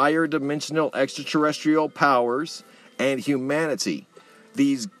these higher dimensional extraterrestrial powers and humanity.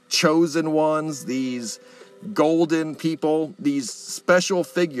 These chosen ones, these golden people, these special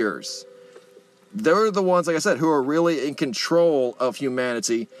figures. They're the ones, like I said, who are really in control of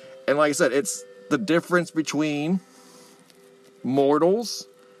humanity. And like I said, it's the difference between mortals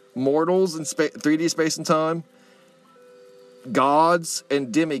in 3D space and time, gods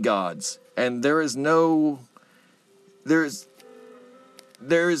and demigods. And there is no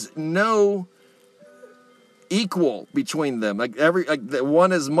equal between them. Like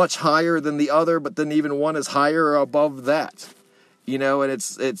one is much higher than the other, but then even one is higher above that. And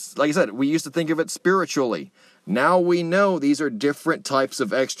it's like I said, we used to think of it spiritually. Now we know these are different types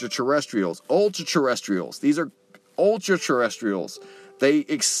of extraterrestrials. Ultra-terrestrials. These are ultra-terrestrials. They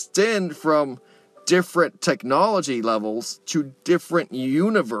extend from different technology levels to different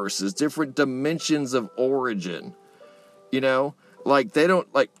universes, different dimensions of origin. Like they don't,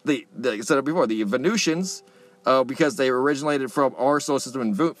 like I said before, the Venusians, because they originated from our solar system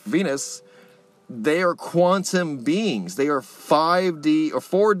in Venus, they are quantum beings. They are 5D or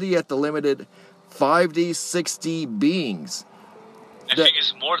 4D at the limited, 5D, 6D beings. I think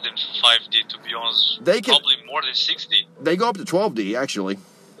it's more than 5D, to be honest. Probably more than 6D. They go up to 12D, actually.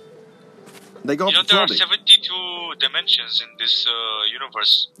 They go up to 12D. There are 72 dimensions in this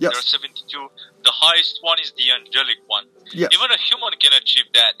universe. Yes. There are 72. The highest one is the angelic one. Yes. Even a human can achieve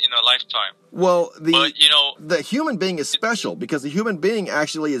that in a lifetime. Well, the human being is special because the human being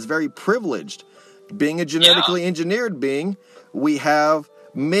actually is very privileged. Being a genetically engineered being, we have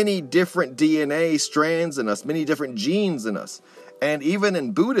many different DNA strands in us, many different genes in us. And even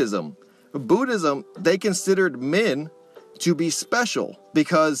in Buddhism, they considered men to be special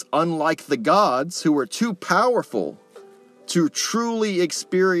because unlike the gods who were too powerful to truly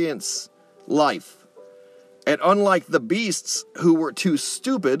experience life, and unlike the beasts who were too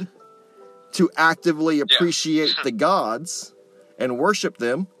stupid to actively appreciate the gods and worship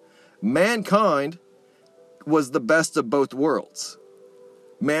them, mankind was the best of both worlds.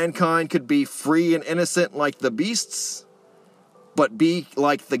 Mankind could be free and innocent like the beasts, but be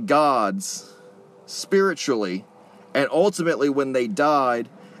like the gods spiritually, and ultimately when they died,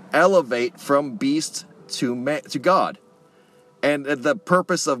 elevate from beast to God. And the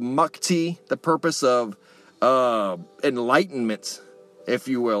purpose of mukti, the purpose of enlightenment, if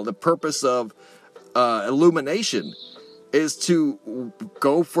you will, the purpose of illumination is to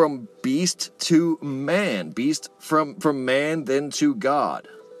go from beast to man, beast from man then to God.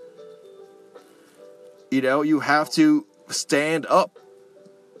 You know, you have to stand up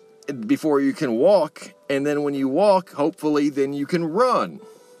before you can walk, and then when you walk, hopefully, then you can run.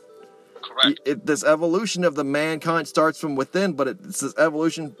 Correct. This evolution of the mankind starts from within, but it's this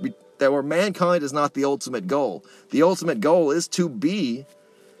evolution that where mankind is not the ultimate goal. The ultimate goal is to be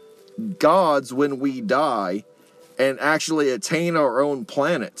gods when we die and actually attain our own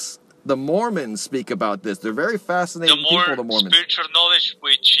planets. The Mormons speak about this. They're very fascinating people, the The more Mormons. spiritual knowledge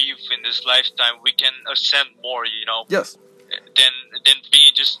we achieve in this lifetime, we can ascend more, you know, Yes. than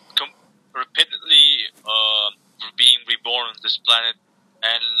being just repeatedly being reborn on this planet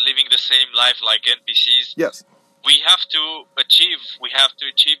and living the same life like NPCs. Yes. We have to achieve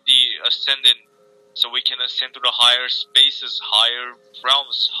the ascendant, so we can ascend to the higher spaces, higher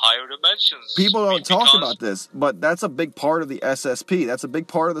realms, higher dimensions. People don't talk Because- about this, but that's a big part of the SSP. That's a big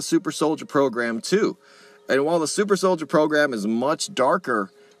part of the Super Soldier program, too. And while the Super Soldier program is much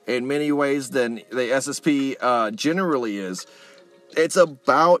darker in many ways than the SSP generally is, it's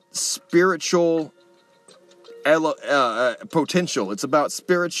about spiritual potential. It's about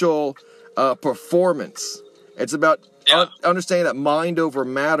spiritual performance. It's about understanding that mind over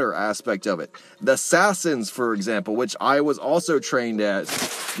matter aspect of it. The Assassins, for example, which I was also trained as,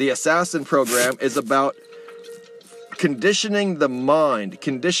 the Assassin program is about conditioning the mind,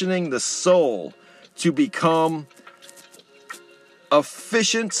 conditioning the soul to become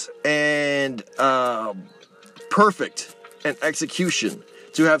efficient and perfect in execution,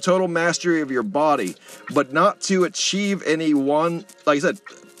 to have total mastery of your body, but not to achieve any one, like I said,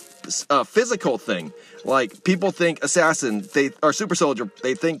 physical thing. Like, people think assassin, or super soldier,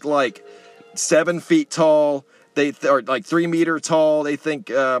 they think like 7 feet tall, they are like 3 meter tall, they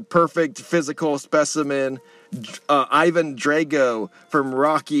think perfect physical specimen. Ivan Drago from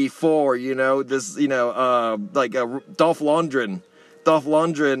Rocky 4, you know, this, you know, like Dolph Lundgren,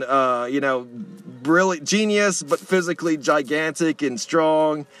 you know, brilliant, genius, but physically gigantic and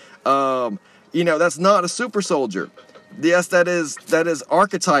strong. You know, that's not a super soldier. Yes, that is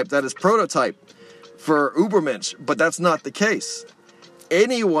archetype, that is prototype for Ubermensch, but that's not the case.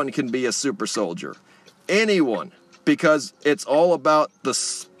 Anyone can be a super soldier. Anyone. Because it's all about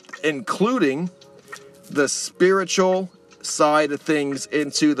including the spiritual side of things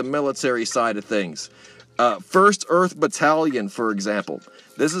into the military side of things. First Earth Battalion, for example.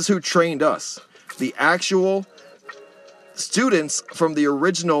 This is who trained us. The actual students from the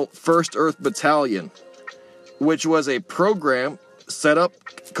original First Earth Battalion, which was a program set up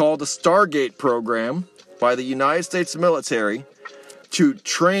called the Stargate program by the United States military to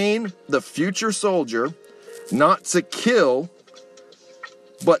train the future soldier not to kill,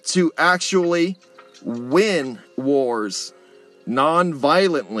 but to actually win wars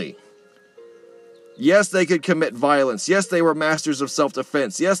non-violently. Yes, they could commit violence. Yes, they were masters of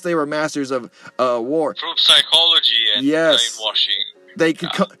self-defense. Yes, they were masters of war. Through psychology and brainwashing.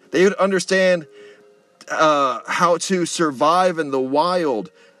 They would understand how to survive in the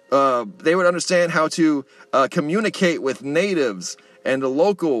wild. They would understand how to communicate with natives and the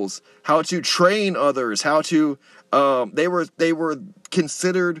locals, how to train others, how to. They were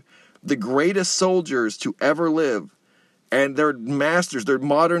considered the greatest soldiers to ever live, and they're masters. They're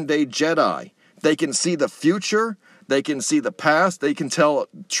modern day Jedi. They can see the future. They can see the past. They can tell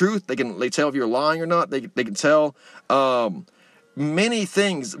truth. They tell if you're lying or not. They can tell many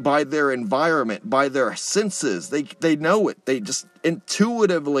things by their environment, by their senses. They know it. They just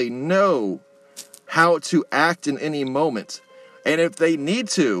intuitively know how to act in any moment. And if they need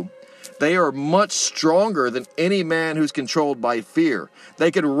to, they are much stronger than any man who's controlled by fear.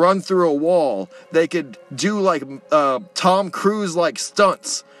 They could run through a wall. They could do like Tom Cruise like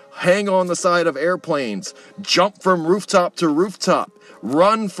stunts hang on the side of airplanes, jump from rooftop to rooftop,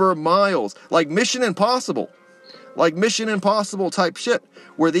 run for miles, like Mission Impossible type shit,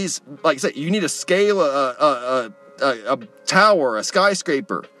 where these, like I said, you need to scale a tower, a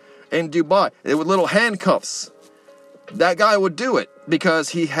skyscraper in Dubai with little handcuffs. That guy would do it because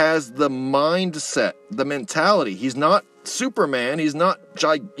he has the mindset, the mentality. He's not Superman. He's not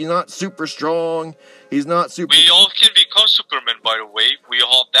super strong. He's not super. We all can become Superman, by the way. We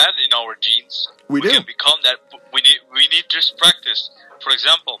all have that in our genes. We do. Can become that. We need just practice. For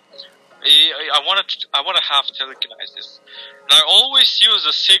example, I want to have telekinesis, and I always use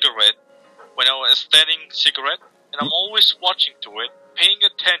a cigarette when I was standing cigarette, and I'm always watching to it, paying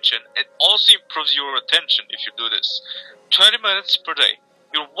attention. It also improves your attention if you do this. 20 minutes per day.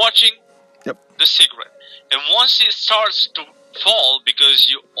 You're watching the cigarette, and once it starts to fall, because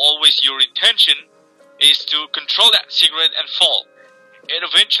your intention is to control that cigarette and fall, it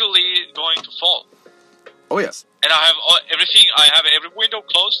eventually is going to fall. Oh yes. And I have everything. I have every window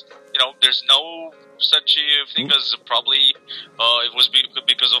closed. There's no such thing as probably it was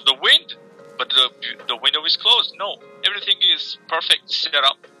because of the wind, but the window is closed. No, everything is perfect set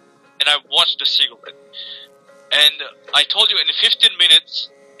up, and I watched the cigarette. And I told you, in 15 minutes,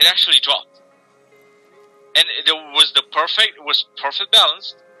 it actually dropped, and it was perfect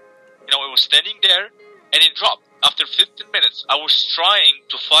balanced. It was standing there, and it dropped. After 15 minutes, I was trying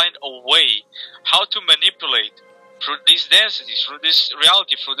to find a way how to manipulate through these densities, through this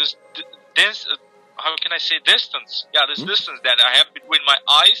reality, through this how can I say distance? Yeah, this distance that I have between my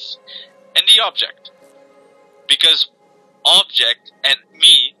eyes and the object. Because object and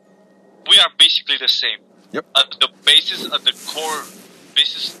me, we are basically the same. Yep. At the basis of the core,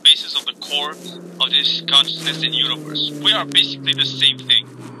 basis of the core of this consciousness and universe, we are basically the same thing.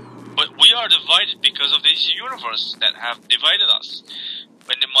 But we are divided because of this universe that have divided us.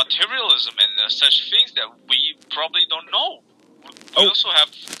 And the materialism and such things that we probably don't know. We also have...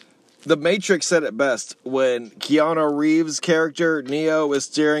 The Matrix said it best when Keanu Reeves' character, Neo, is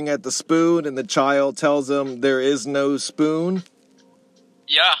staring at the spoon and the child tells him there is no spoon.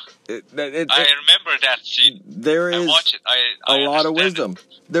 Yeah. I remember that scene. There is a lot of wisdom.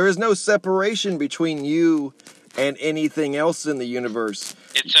 There is no separation between you and anything else in the universe.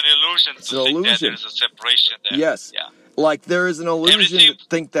 It's an illusion to think that there's a separation there. Yes. Yeah. Like there is an illusion to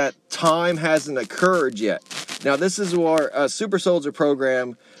think that time hasn't occurred yet. Now this is where a Super Soldier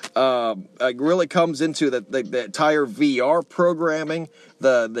program really comes into the entire VR programming,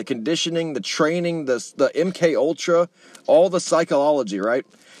 the conditioning, the training, the MK Ultra, all the psychology, right?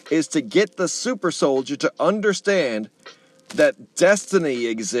 Is to get the Super Soldier to understand that destiny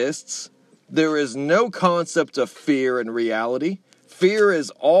exists. There is no concept of fear in reality. Fear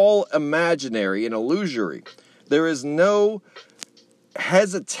is all imaginary and illusory. There is no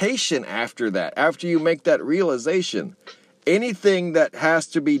hesitation after that. After you make that realization, anything that has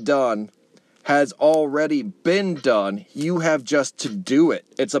to be done has already been done. You have just to do it.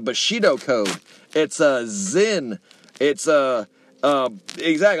 It's a Bushido code. It's a Zen. It's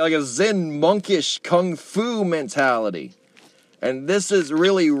exactly like a Zen monkish kung fu mentality. And this is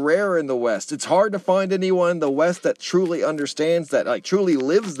really rare in the West. It's hard to find anyone in the West that truly understands that, like truly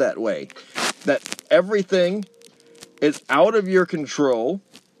lives that way. That everything is out of your control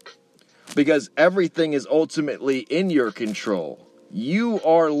because everything is ultimately in your control. You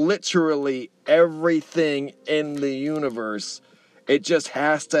are literally everything in the universe. It just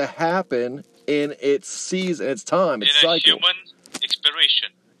has to happen in its season, its time, its cycle. In a human exploration.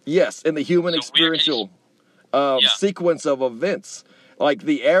 Yes, in the human experiential sequence of events. Like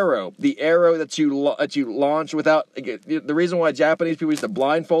the arrow that you launch without... The reason why Japanese people used to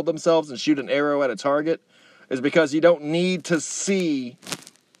blindfold themselves and shoot an arrow at a target is because you don't need to see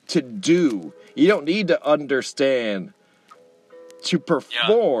to do. You don't need to understand to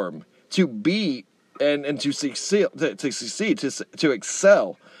perform, to be, and to succeed, to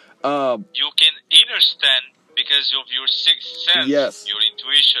excel. You can understand because of your sixth sense, your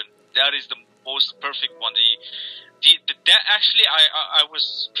intuition. That is the most perfect one. That actually, I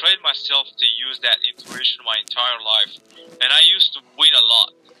was trained myself to use that intuition my entire life, and I used to win a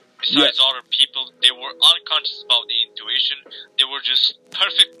lot. Besides other people, they were unconscious about the intuition. They were just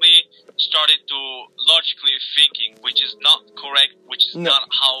perfectly started to logically thinking, which is not correct, which is not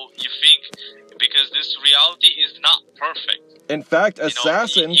how you think, because this reality is not perfect. In fact,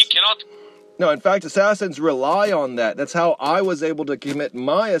 assassins... You cannot... No, in fact, assassins rely on that. That's how I was able to commit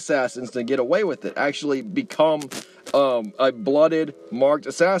my assassins to get away with it. Actually become a blooded, marked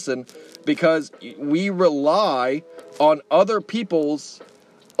assassin, because we rely on other people's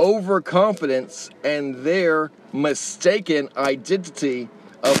overconfidence and their mistaken identity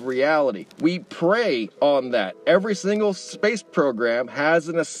of reality. We prey on that. Every single space program has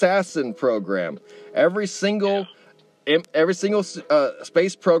an assassin program. Every single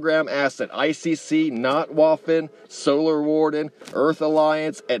space program asset, ICC, Notwaffen, Solar Warden, Earth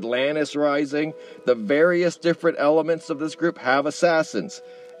Alliance, Atlantis Rising, the various different elements of this group have assassins.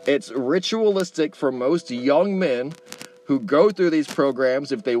 It's ritualistic for most young men who go through these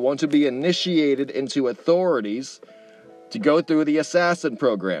programs, if they want to be initiated into authorities, to go through the assassin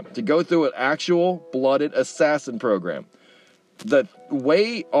program, to go through an actual blooded assassin program. The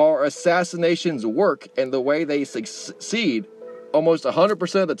way our assassinations work and the way they succeed, almost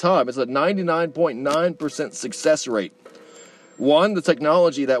 100% of the time, it's a 99.9% success rate. One, the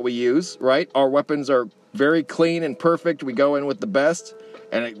technology that we use, right? Our weapons are very clean and perfect. We go in with the best,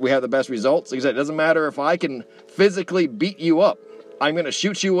 and we have the best results. Like I said, it doesn't matter if I can physically beat you up. I'm going to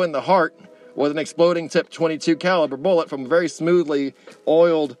shoot you in the heart with an exploding tip 22 caliber bullet from a very smoothly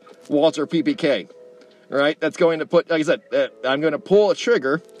oiled Walter PPK. Right? That's going to put, like I said, I'm going to pull a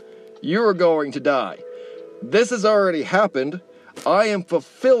trigger. You're going to die. This has already happened. I am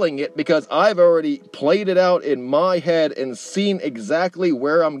fulfilling it because I've already played it out in my head and seen exactly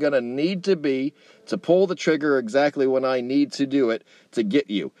where I'm going to need to be to pull the trigger exactly when I need to do it to get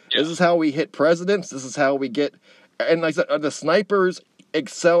you. Yeah. This is how we hit presidents. This is how we get, and like I said, the snipers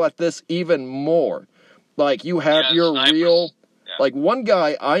excel at this even more. Like, you have your snipers. Real, like, one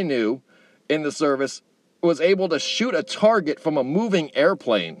guy I knew in the service was able to shoot a target from a moving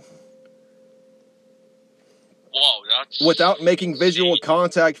airplane. Whoa, that's without making visual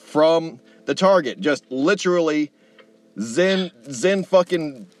contact from the target. Just literally zen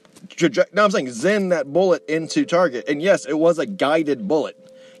fucking no, I'm saying zen that bullet into target. And yes, it was a guided bullet.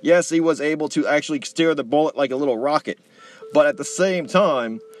 Yes, he was able to actually steer the bullet like a little rocket. But at the same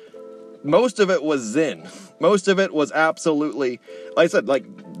time, most of it was zen. Most of it was absolutely, like I said, like,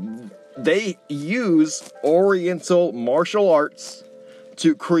 they use Oriental martial arts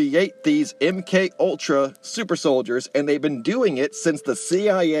to create these MK Ultra super soldiers, and they've been doing it since the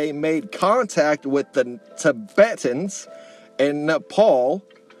CIA made contact with the Tibetans in Nepal,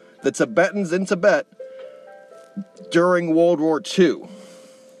 the Tibetans in Tibet, during World War II.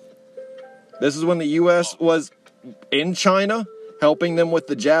 This is when the U.S. was in China, helping them with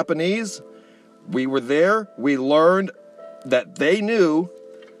the Japanese. We were there. We learned that they knew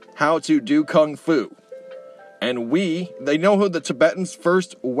how to do Kung Fu. And they know who the Tibetans'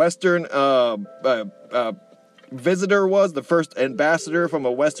 first Western visitor was, the first ambassador from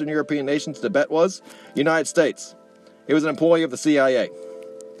a Western European nation to Tibet was? United States. He was an employee of the CIA.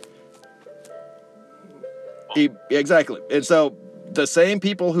 Exactly. And so, the same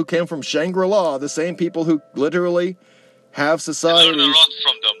people who came from Shangri-La, the same people who literally have societies... They learn a lot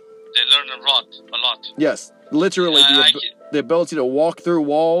from them. They learn a lot. Yes, literally. The ability to walk through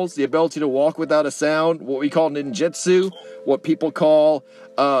walls, the ability to walk without a sound, what we call ninjutsu, what people call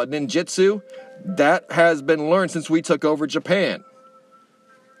ninjutsu, that has been learned since we took over Japan.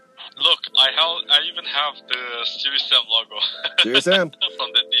 Look, I even have the Serious Sam logo. Serious Sam.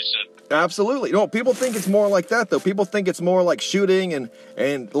 From the t-shirt. Absolutely. No, people think it's more like that, though. People think it's more like shooting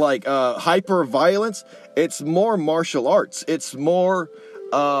and like hyper violence. It's more martial arts. It's more...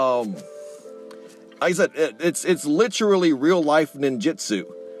 like I said, it's literally real life ninjutsu.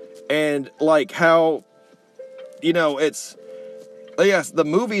 And like how, it's, yes, the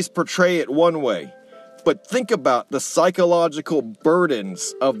movies portray it one way, but think about the psychological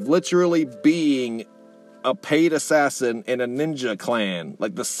burdens of literally being a paid assassin in a ninja clan.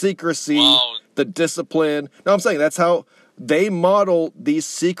 Like the secrecy, the discipline. No, I'm saying that's how they model these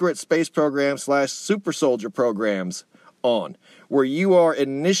secret space programs / super soldier programs on, where you are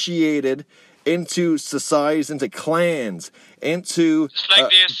initiated into societies, into clans, into... It's like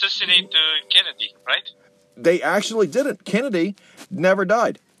they assassinated Kennedy, right? They actually didn't. Kennedy never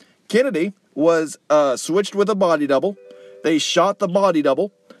died. Kennedy was switched with a body double. They shot the body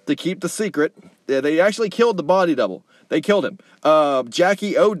double to keep the secret. They actually killed the body double. They killed him.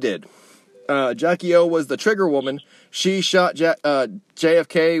 Jackie O did. Jackie O was the trigger woman. She shot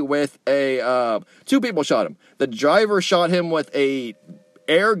JFK with a... two people shot him. The driver shot him with a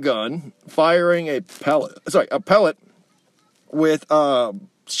air gun, firing a pellet with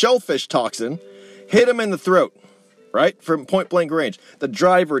shellfish toxin, hit him in the throat, right, from point blank range. The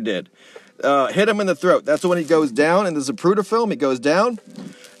driver did. Hit him in the throat. That's when he goes down in the Zapruder film. He goes down,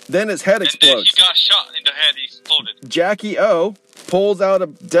 then his head explodes. And then he got shot in the head. He exploded. Jackie O pulls out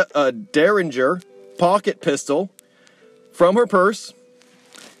a Derringer pocket pistol from her purse,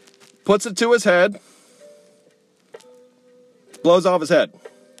 puts it to his head, blows off his head.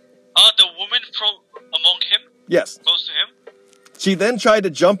 The woman from among him? Yes. Close to him? She then tried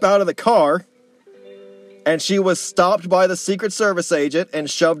to jump out of the car, and she was stopped by the Secret Service agent and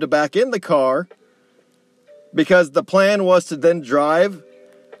shoved back in the car because the plan was to then drive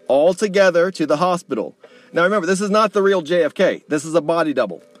all together to the hospital. Now remember, this is not the real JFK. This is a body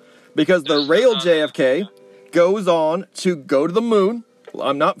double. Because the real JFK goes on to go to the moon,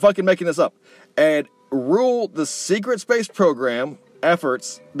 I'm not fucking making this up, and rule the secret space program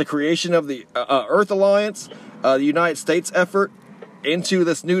efforts, the creation of the Earth Alliance, the United States effort, into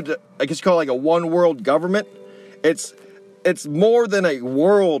this new, I guess you call it like a one world government. It's more than a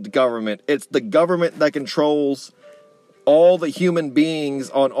world government. It's the government that controls all the human beings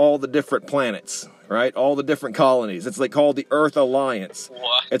on all the different planets, right? All the different colonies. It's like called the Earth Alliance.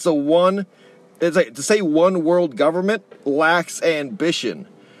 What? It's like, to say one world government lacks ambition.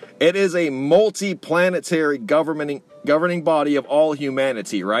 It is a multi-planetary governing body of all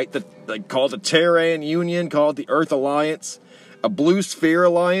humanity, right? Called the Terran Union, called the Earth Alliance, a Blue Sphere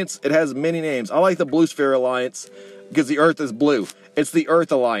Alliance. It has many names. I like the Blue Sphere Alliance because the Earth is blue. It's the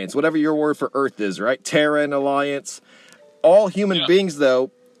Earth Alliance, whatever your word for Earth is, right? Terran Alliance. All human beings, though,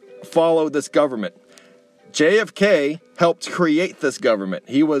 follow this government. JFK helped create this government.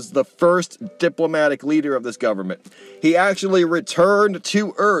 He was the first diplomatic leader of this government. He actually returned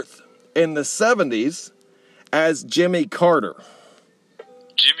to Earth in the 70s as Jimmy Carter.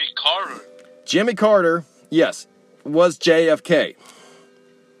 Jimmy Carter? Jimmy Carter, yes, was JFK.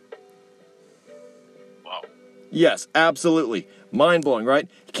 Wow. Yes, absolutely. Mind-blowing, right?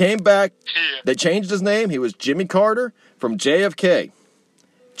 He came back. Yeah. They changed his name. He was Jimmy Carter from JFK.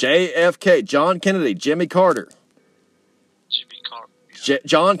 JFK, John Kennedy, Jimmy Carter. Jimmy Carter.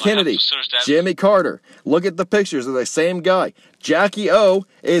 John Kennedy, Jimmy Carter. Look at the pictures of the same guy. Jackie O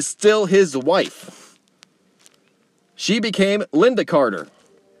is still his wife. She became Linda Carter.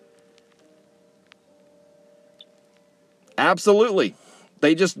 Absolutely.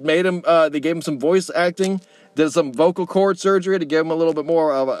 They just made him, they gave him some voice acting, did some vocal cord surgery to give him a little bit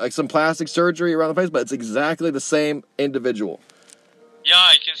more of some plastic surgery around the face, but it's exactly the same individual. Yeah,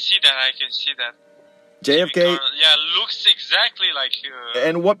 I can see that. JFK. Yeah, looks exactly like...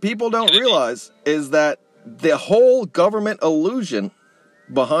 and what people don't Kennedy. realize is that the whole government illusion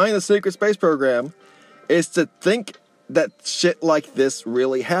behind the secret space program is to think that shit like this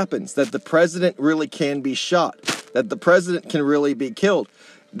really happens, that the president really can be shot, that the president can really be killed,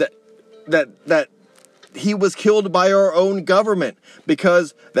 that he was killed by our own government,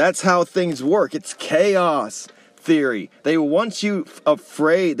 because that's how things work. It's chaos theory. They want you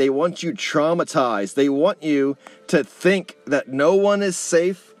afraid. They want you traumatized. They want you to think that no one is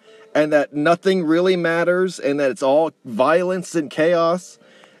safe and that nothing really matters and that it's all violence and chaos.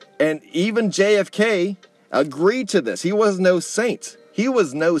 And even JFK agreed to this. He was no saint. He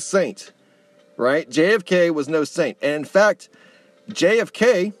was no saint, right? JFK was no saint. And in fact,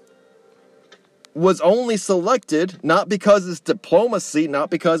 JFK was only selected not because his diplomacy, not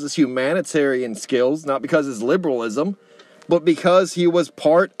because his humanitarian skills, not because his liberalism, but because he was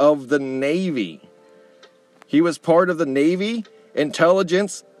part of the Navy. He was part of the Navy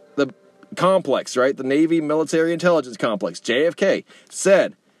intelligence, the complex, right? The Navy military intelligence complex. JFK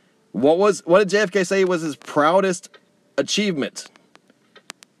said, what did JFK say was his proudest achievement?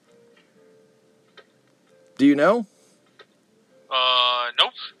 Do you know?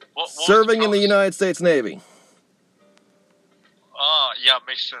 Nope. What Serving in the United States Navy. Yeah,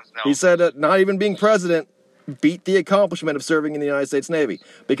 makes sense now. He said that not even being president beat the accomplishment of serving in the United States Navy,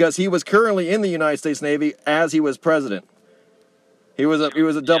 because he was currently in the United States Navy as he was president. He was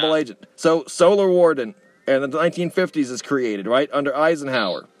a double agent. So Solar Warden in the 1950s is created, right, under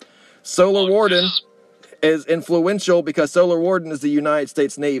Eisenhower. Solar Warden is influential because Solar Warden is the United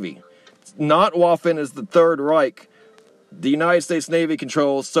States Navy. Not Waffen is the Third Reich. The United States Navy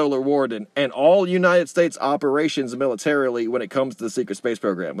controls Solar Warden and all United States operations militarily when it comes to the secret space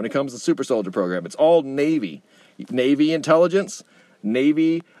program. When it comes to the super soldier program, it's all Navy. Navy intelligence,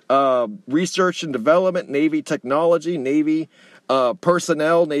 Navy research and development, Navy technology, Navy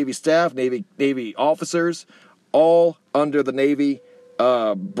personnel, Navy staff, Navy officers, all under the Navy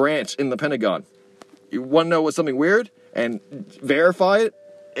branch in the Pentagon. You want to know what's something weird and verify it?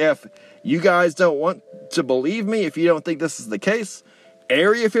 If you guys don't want to believe me, if you don't think this is the case,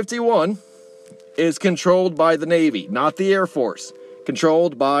 Area 51 is controlled by the Navy, not the Air Force.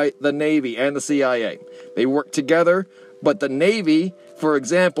 Controlled by the Navy and the CIA. They work together, but the Navy, for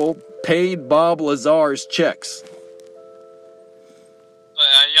example, paid Bob Lazar's checks.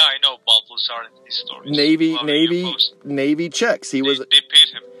 Yeah, I know Bob Lazar in these stories. Navy checks. They paid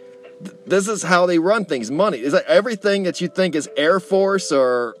him. This is how they run things. Money is like everything that you think is Air Force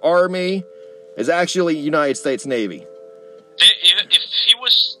or Army is actually United States Navy.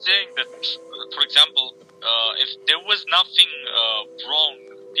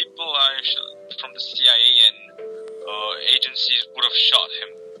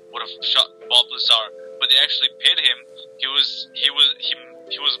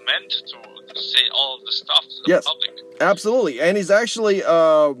 meant to say all of the stuff to the public. Absolutely. And he's actually,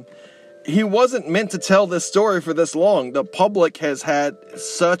 he wasn't meant to tell this story for this long. The public has had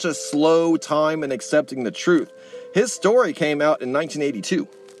such a slow time in accepting the truth. His story came out in 1982.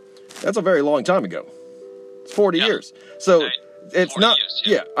 That's a very long time ago. It's 40 years. So it's not,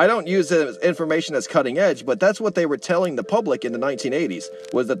 I don't use it as information that's cutting edge, but that's what they were telling the public in the 1980s,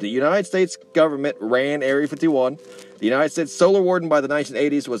 was that the United States government ran Area 51. The United States Solar Warden by the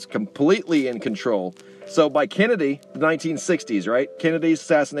 1980s was completely in control. So by Kennedy, the 1960s, right? Kennedy's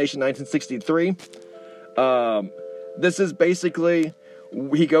assassination, 1963. This is basically,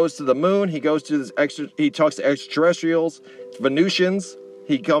 he goes to the moon, he goes to this he talks to extraterrestrials, Venusians.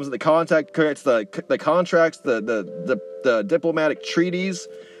 He comes into contact, creates the contracts, the diplomatic treaties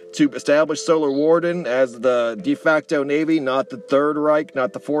to establish Solar Warden as the de facto Navy, not the Third Reich,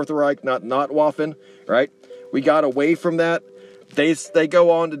 not the Fourth Reich, not Waffen, right? We got away from that. They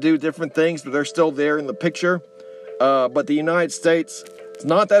go on to do different things, but they're still there in the picture. But the United States, it's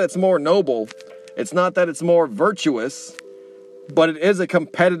not that it's more noble, it's not that it's more virtuous, but it is a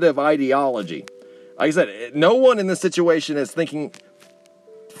competitive ideology. Like I said, no one in this situation is thinking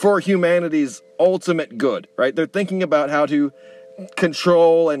for humanity's ultimate good, right? They're thinking about how to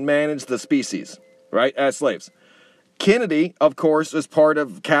control and manage the species, right, as slaves. Kennedy, of course, was part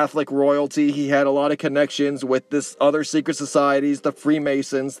of Catholic royalty. He had a lot of connections with this other secret societies, the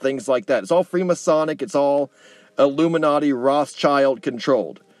Freemasons, things like that. It's all Freemasonic. It's all Illuminati, Rothschild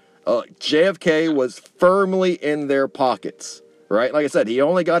controlled. JFK was firmly in their pockets, right? Like I said, he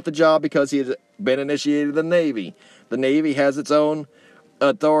only got the job because he had been initiated in the Navy. The Navy has its own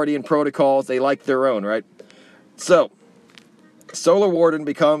authority and protocols. They like their own, right? So Solar Warden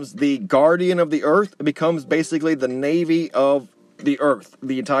becomes the guardian of the Earth. It becomes basically the Navy of the Earth,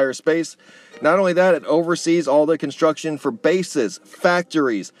 the entire space. Not only that, it oversees all the construction for bases,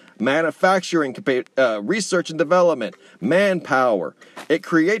 factories, manufacturing, research and development, manpower. It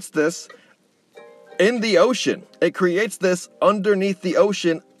creates this in the ocean. It creates this underneath the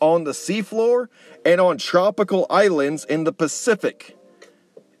ocean on the seafloor and on tropical islands in the Pacific.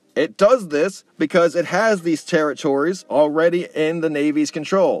 It does this because it has these territories already in the Navy's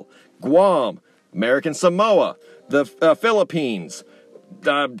control. Guam, American Samoa, the Philippines,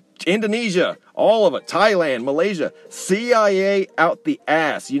 Indonesia, all of it, Thailand, Malaysia. CIA out the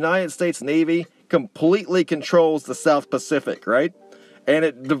ass. United States Navy completely controls the South Pacific, right? And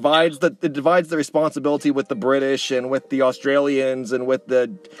it divides the responsibility with the British and with the Australians and with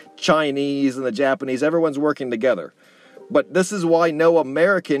the Chinese and the Japanese. Everyone's working together. But this is why no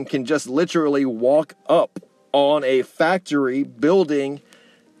American can just literally walk up on a factory building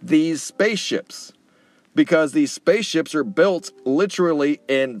these spaceships. Because these spaceships are built literally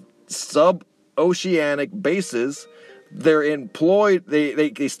in sub-oceanic bases. They're employed,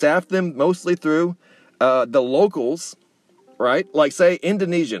 they staff them mostly through the locals, right? Like, say,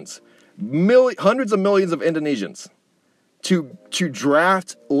 Indonesians. Hundreds of millions of Indonesians. To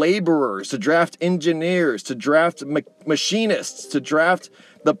draft laborers, to draft engineers, to draft machinists, to draft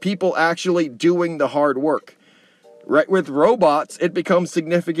the people actually doing the hard work. Right? With robots, it becomes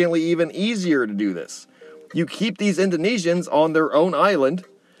significantly even easier to do this. You keep these Indonesians on their own island,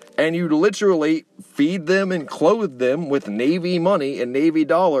 and you literally feed them and clothe them with Navy money and Navy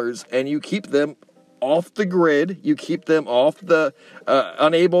dollars, and you keep them off the grid. You keep them off the,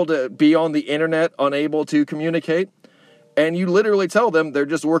 unable to be on the internet, unable to communicate. And you literally tell them they're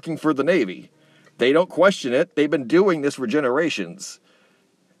just working for the Navy. They don't question it. They've been doing this for generations.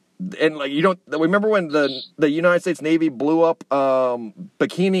 And like, you don't remember when the United States Navy blew up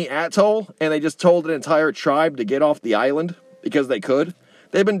Bikini Atoll and they just told an entire tribe to get off the island because they could?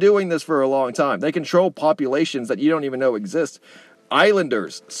 They've been doing this for a long time. They control populations that you don't even know exist.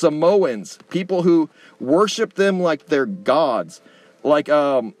 Islanders, Samoans, people who worship them like they're gods. Like,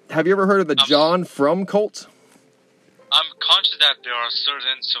 have you ever heard of the John Frum cult? I'm conscious that there are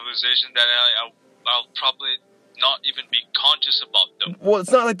certain civilizations that I'll probably not even be conscious about them. Well, it's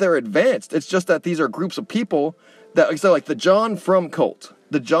not like they're advanced. It's just that these are groups of people that, so like the John Frum cult.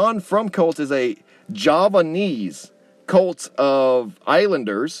 The John Frum cult is a Javanese cult of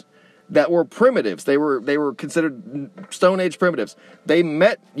islanders that were primitives. They were considered Stone Age primitives. They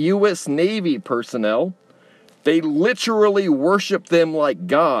met U.S. Navy personnel. They literally worship them like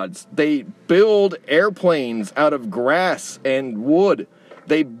gods. They build airplanes out of grass and wood.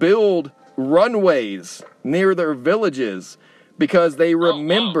 They build runways near their villages because they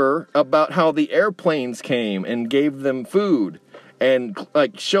remember about how the airplanes came and gave them food and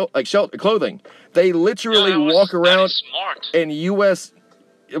shelter, clothing. They literally walk around in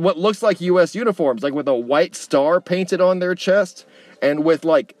what looks like U.S. uniforms, like with a white star painted on their chest. and with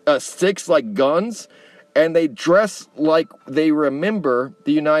like sticks like guns, and they dress like they remember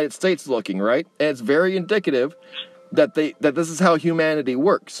the United States looking, right? And it's very indicative that this is how humanity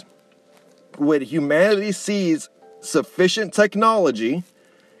works. When humanity sees sufficient technology,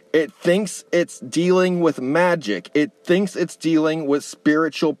 it thinks it's dealing with magic. It thinks it's dealing with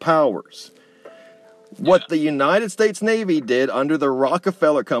spiritual powers. What the United States Navy did under the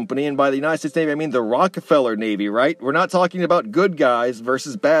Rockefeller Company, and by the United States Navy, I mean the Rockefeller Navy, right? We're not talking about good guys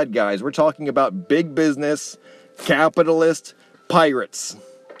versus bad guys. We're talking about big business, capitalist pirates.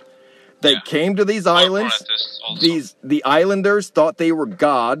 They came to these islands. The islanders thought they were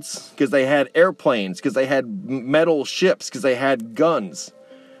gods because they had airplanes, because they had metal ships, because they had guns.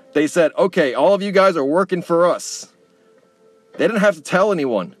 They said, okay, all of you guys are working for us. They didn't have to tell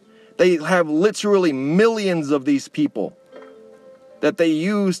anyone. They have literally millions of these people that they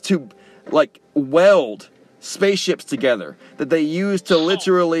use to, like, weld spaceships together. That they use to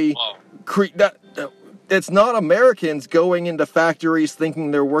literally create that. It's not Americans going into factories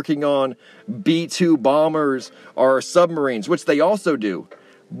thinking they're working on B-2 bombers or submarines, which they also do.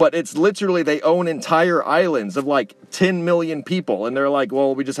 But it's literally they own entire islands of like 10 million people. And they're like,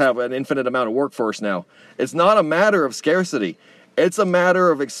 well, we just have an infinite amount of workforce now. It's not a matter of scarcity. It's a matter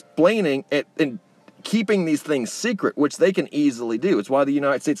of explaining it and keeping these things secret, which they can easily do. It's why the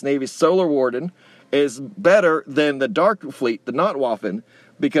United States Navy's Solar Warden is better than the Dark Fleet, the Notwaffen,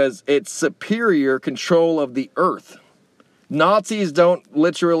 because it's superior control of the Earth. Nazis don't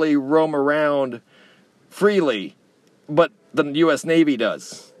literally roam around freely, but the U.S. Navy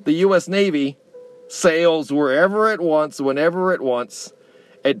does. The U.S. Navy sails wherever it wants, whenever it wants.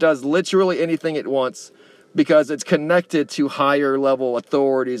 It does literally anything it wants because it's connected to higher level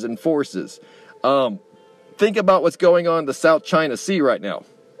authorities and forces. Think about what's going on in the South China Sea right now.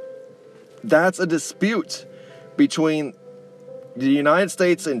 That's a dispute between the United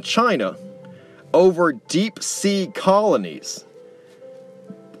States and China over deep sea colonies.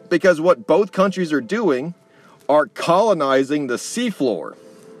 Because what both countries are doing are colonizing the seafloor.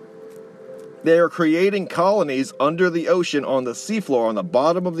 They are creating colonies under the ocean, on the seafloor, on the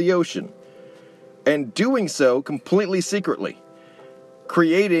bottom of the ocean. And doing so completely secretly.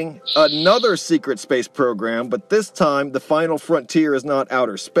 Creating another secret space program, but this time the final frontier is not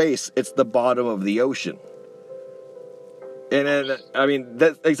outer space, it's the bottom of the ocean. And I mean,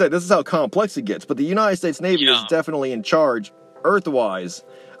 like I said, this is how complex it gets. But the United States Navy is definitely in charge, Earth-wise,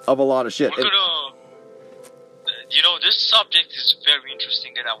 of a lot of shit. This subject is very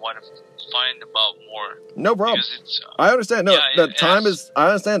interesting, and I want to find about more. No problem. I understand. No, the time is. I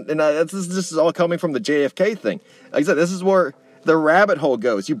understand, and this is all coming from the JFK thing. Like I said, this is where the rabbit hole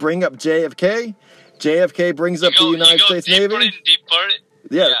goes. You bring up JFK. JFK brings up the United States Navy.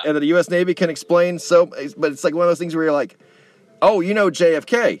 Yeah, and the U.S. Navy can explain. But it's like one of those things where you're like, oh, you know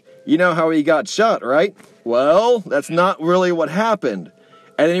JFK. You know how he got shot, right? Well, that's not really what happened.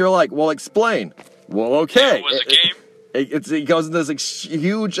 And then you're like, well, explain. Well, okay. It was a game. It goes into this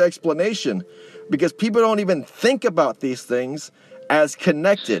huge explanation because people don't even think about these things as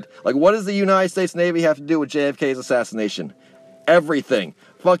connected. Like, what does the United States Navy have to do with JFK's assassination? Everything.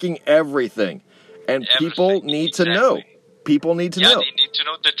 Fucking everything. And people need to know. People need to know. They need to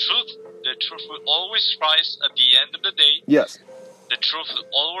know the truth. The truth will always rise at the end of the day. Yes. The truth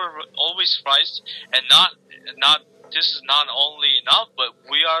will always rise, and not. This is not only enough, but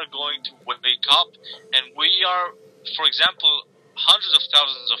we are going to wake up, and we are, for example, hundreds of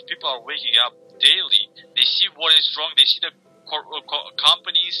thousands of people are waking up daily. They see what is wrong. They see the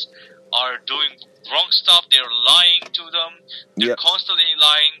companies are doing wrong stuff. They're lying to them. They're constantly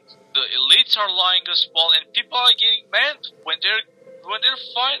lying. The elites are lying as well, and people are getting mad when they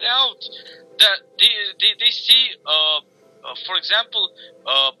find out that they see, for example,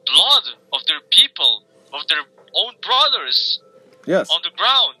 blood of their people, of their own brothers on the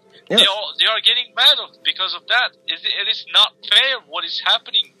ground. Yes. They are getting mad because of that. It is not fair what is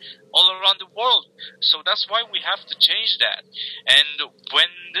happening all around the world. So that's why we have to change that. And when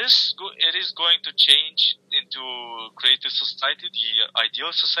it is going to change into create a society, the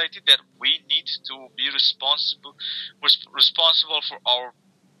ideal society, that we need to be responsible for our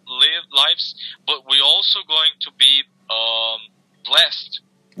lives, but we're also going to be blessed.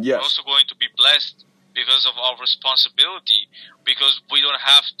 Yes. We're also going to be blessed because of our responsibility, because we don't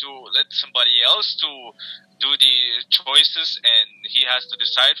have to let somebody else to do the choices and he has to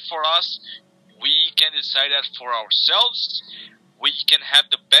decide for us. We can decide that for ourselves. We can have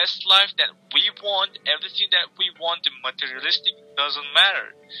the best life that we want. Everything that we want, the materialistic, doesn't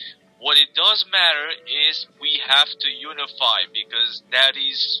matter. What it does matter is we have to unify, because that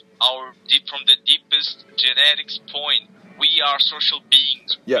is from the deepest genetics point. we are social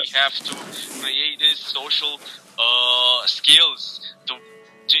beings. Yes. We have to create these social skills to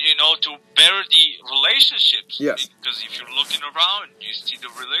better the relationships. Yes. Because if you're looking around, you see the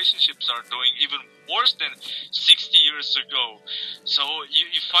relationships are doing even worse than 60 years ago. So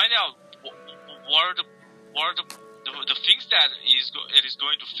you find out what are the things that it is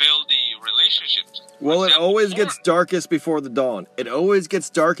going to fail the relationships. Well, it always gets porn. darkest before the dawn. It always gets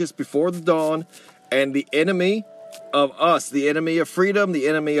darkest before the dawn, and the enemy of us, the enemy of freedom, the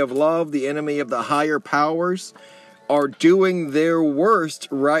enemy of love, the enemy of the higher powers, are doing their worst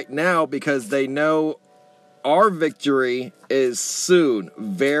right now because they know our victory is soon,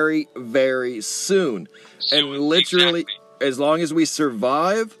 very, very soon. And literally, Exactly. as long as we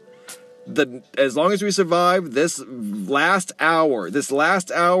survive, this last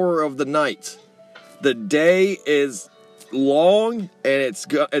hour of the night, the day is long and it's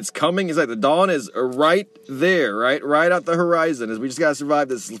coming. It's like the dawn is right there, right at the horizon. As we just gotta survive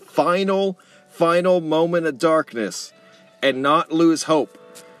this final moment of darkness and not lose hope,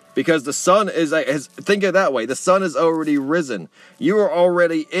 because the sun think of it that way. The sun has already risen. You are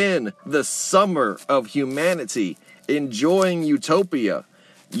already in the summer of humanity, enjoying utopia.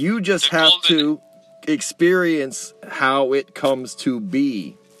 You just have to experience how it comes to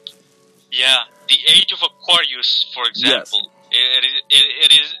be. Yeah, the age of Aquarius, for example,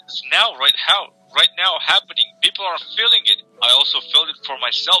 it is now right now happening. People are feeling it. I also felt it for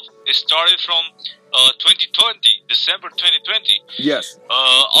myself. It started from 2020, December 2020. Yes.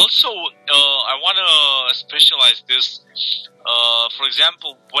 Also, I want to specialize this. For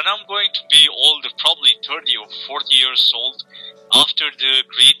example, when I'm going to be older, probably 30 or 40 years old, after the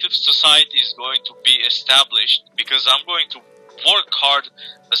creative society is going to be established, because I'm going to work hard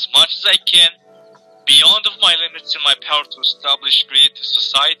as much as I can, beyond of my limits and my power, to establish creative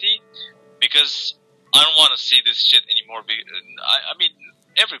society, because I don't want to see this shit anymore. I mean,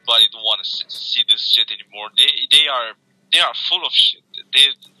 everybody don't want to see this shit anymore. They are full of shit.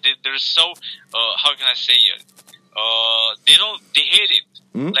 They're so how can I say it? They hate it.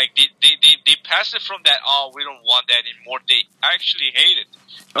 Mm-hmm. Like they pass it from that. Oh, we don't want that anymore. They actually hate it.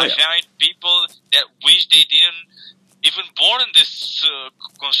 I find people that wish they didn't even born in this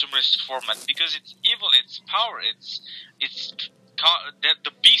consumerist format, because it's evil, it's power, it's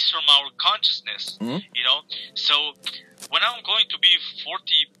the beast from our consciousness. Mm-hmm. So when I'm going to be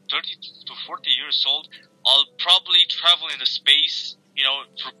 30 to 40 years old, I'll probably travel into space,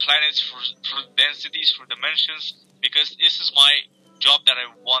 through planets, through densities, through dimensions, because this is my job that I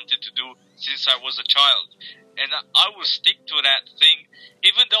wanted to do since I was a child. And I will stick to that thing,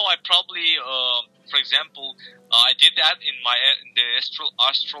 even though I probably, for example, I did that in the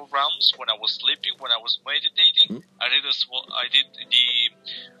astral realms when I was sleeping, when I was meditating. Mm-hmm. I did the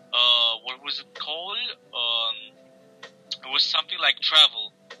what was it called? It was something like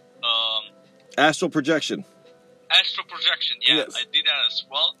travel. Astral projection. Astral projection. Yeah, yes. I did that as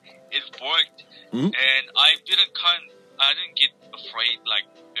well. It worked, Mm-hmm. and I didn't get afraid like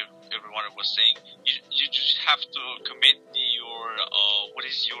everyone was saying. You just have to commit your what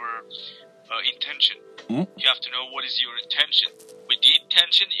is your intention. Mm-hmm. You have to know what is your intention. With the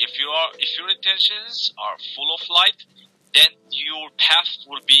intention, if your intentions are full of light, then your path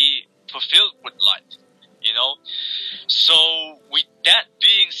will be fulfilled with light. So with that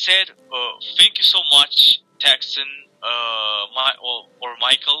being said, thank you so much, Texan, or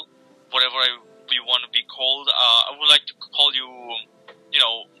Michael, whatever you want to be called. I would like to call you,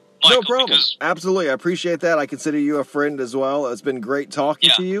 Michael. No problem. Absolutely. I appreciate that. I consider you a friend as well. It's been great talking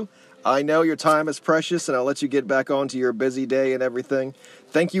to you. I know your time is precious, and I'll let you get back on to your busy day and everything.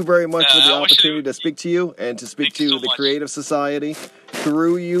 Thank you very much for the opportunity to speak to you and to speak to the Creative Society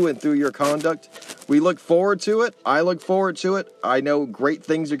through you and through your conduct. We look forward to it. I look forward to it. I know great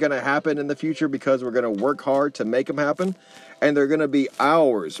things are going to happen in the future because we're going to work hard to make them happen, and they're going to be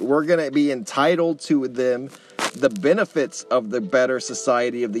ours. We're going to be entitled to them, the benefits of the better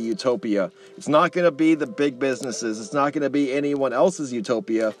society of the utopia. It's not going to be the big businesses. It's not going to be anyone else's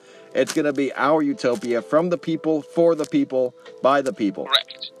utopia. It's going to be our utopia, from the people, for the people, by the people.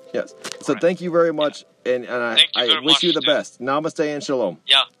 Correct. Yes. So thank you very much, and I wish you the best. Namaste and shalom.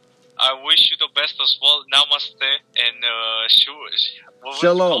 Yeah. I wish you the best as well. Namaste and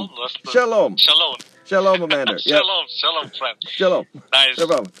shalom. Shalom. Shalom. Shalom, Amanda. Shalom. Shalom, friend. Shalom. Nice. No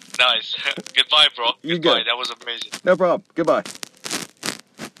problem. Nice. Goodbye, bro. You Goodbye. good. That was amazing. No problem. Goodbye.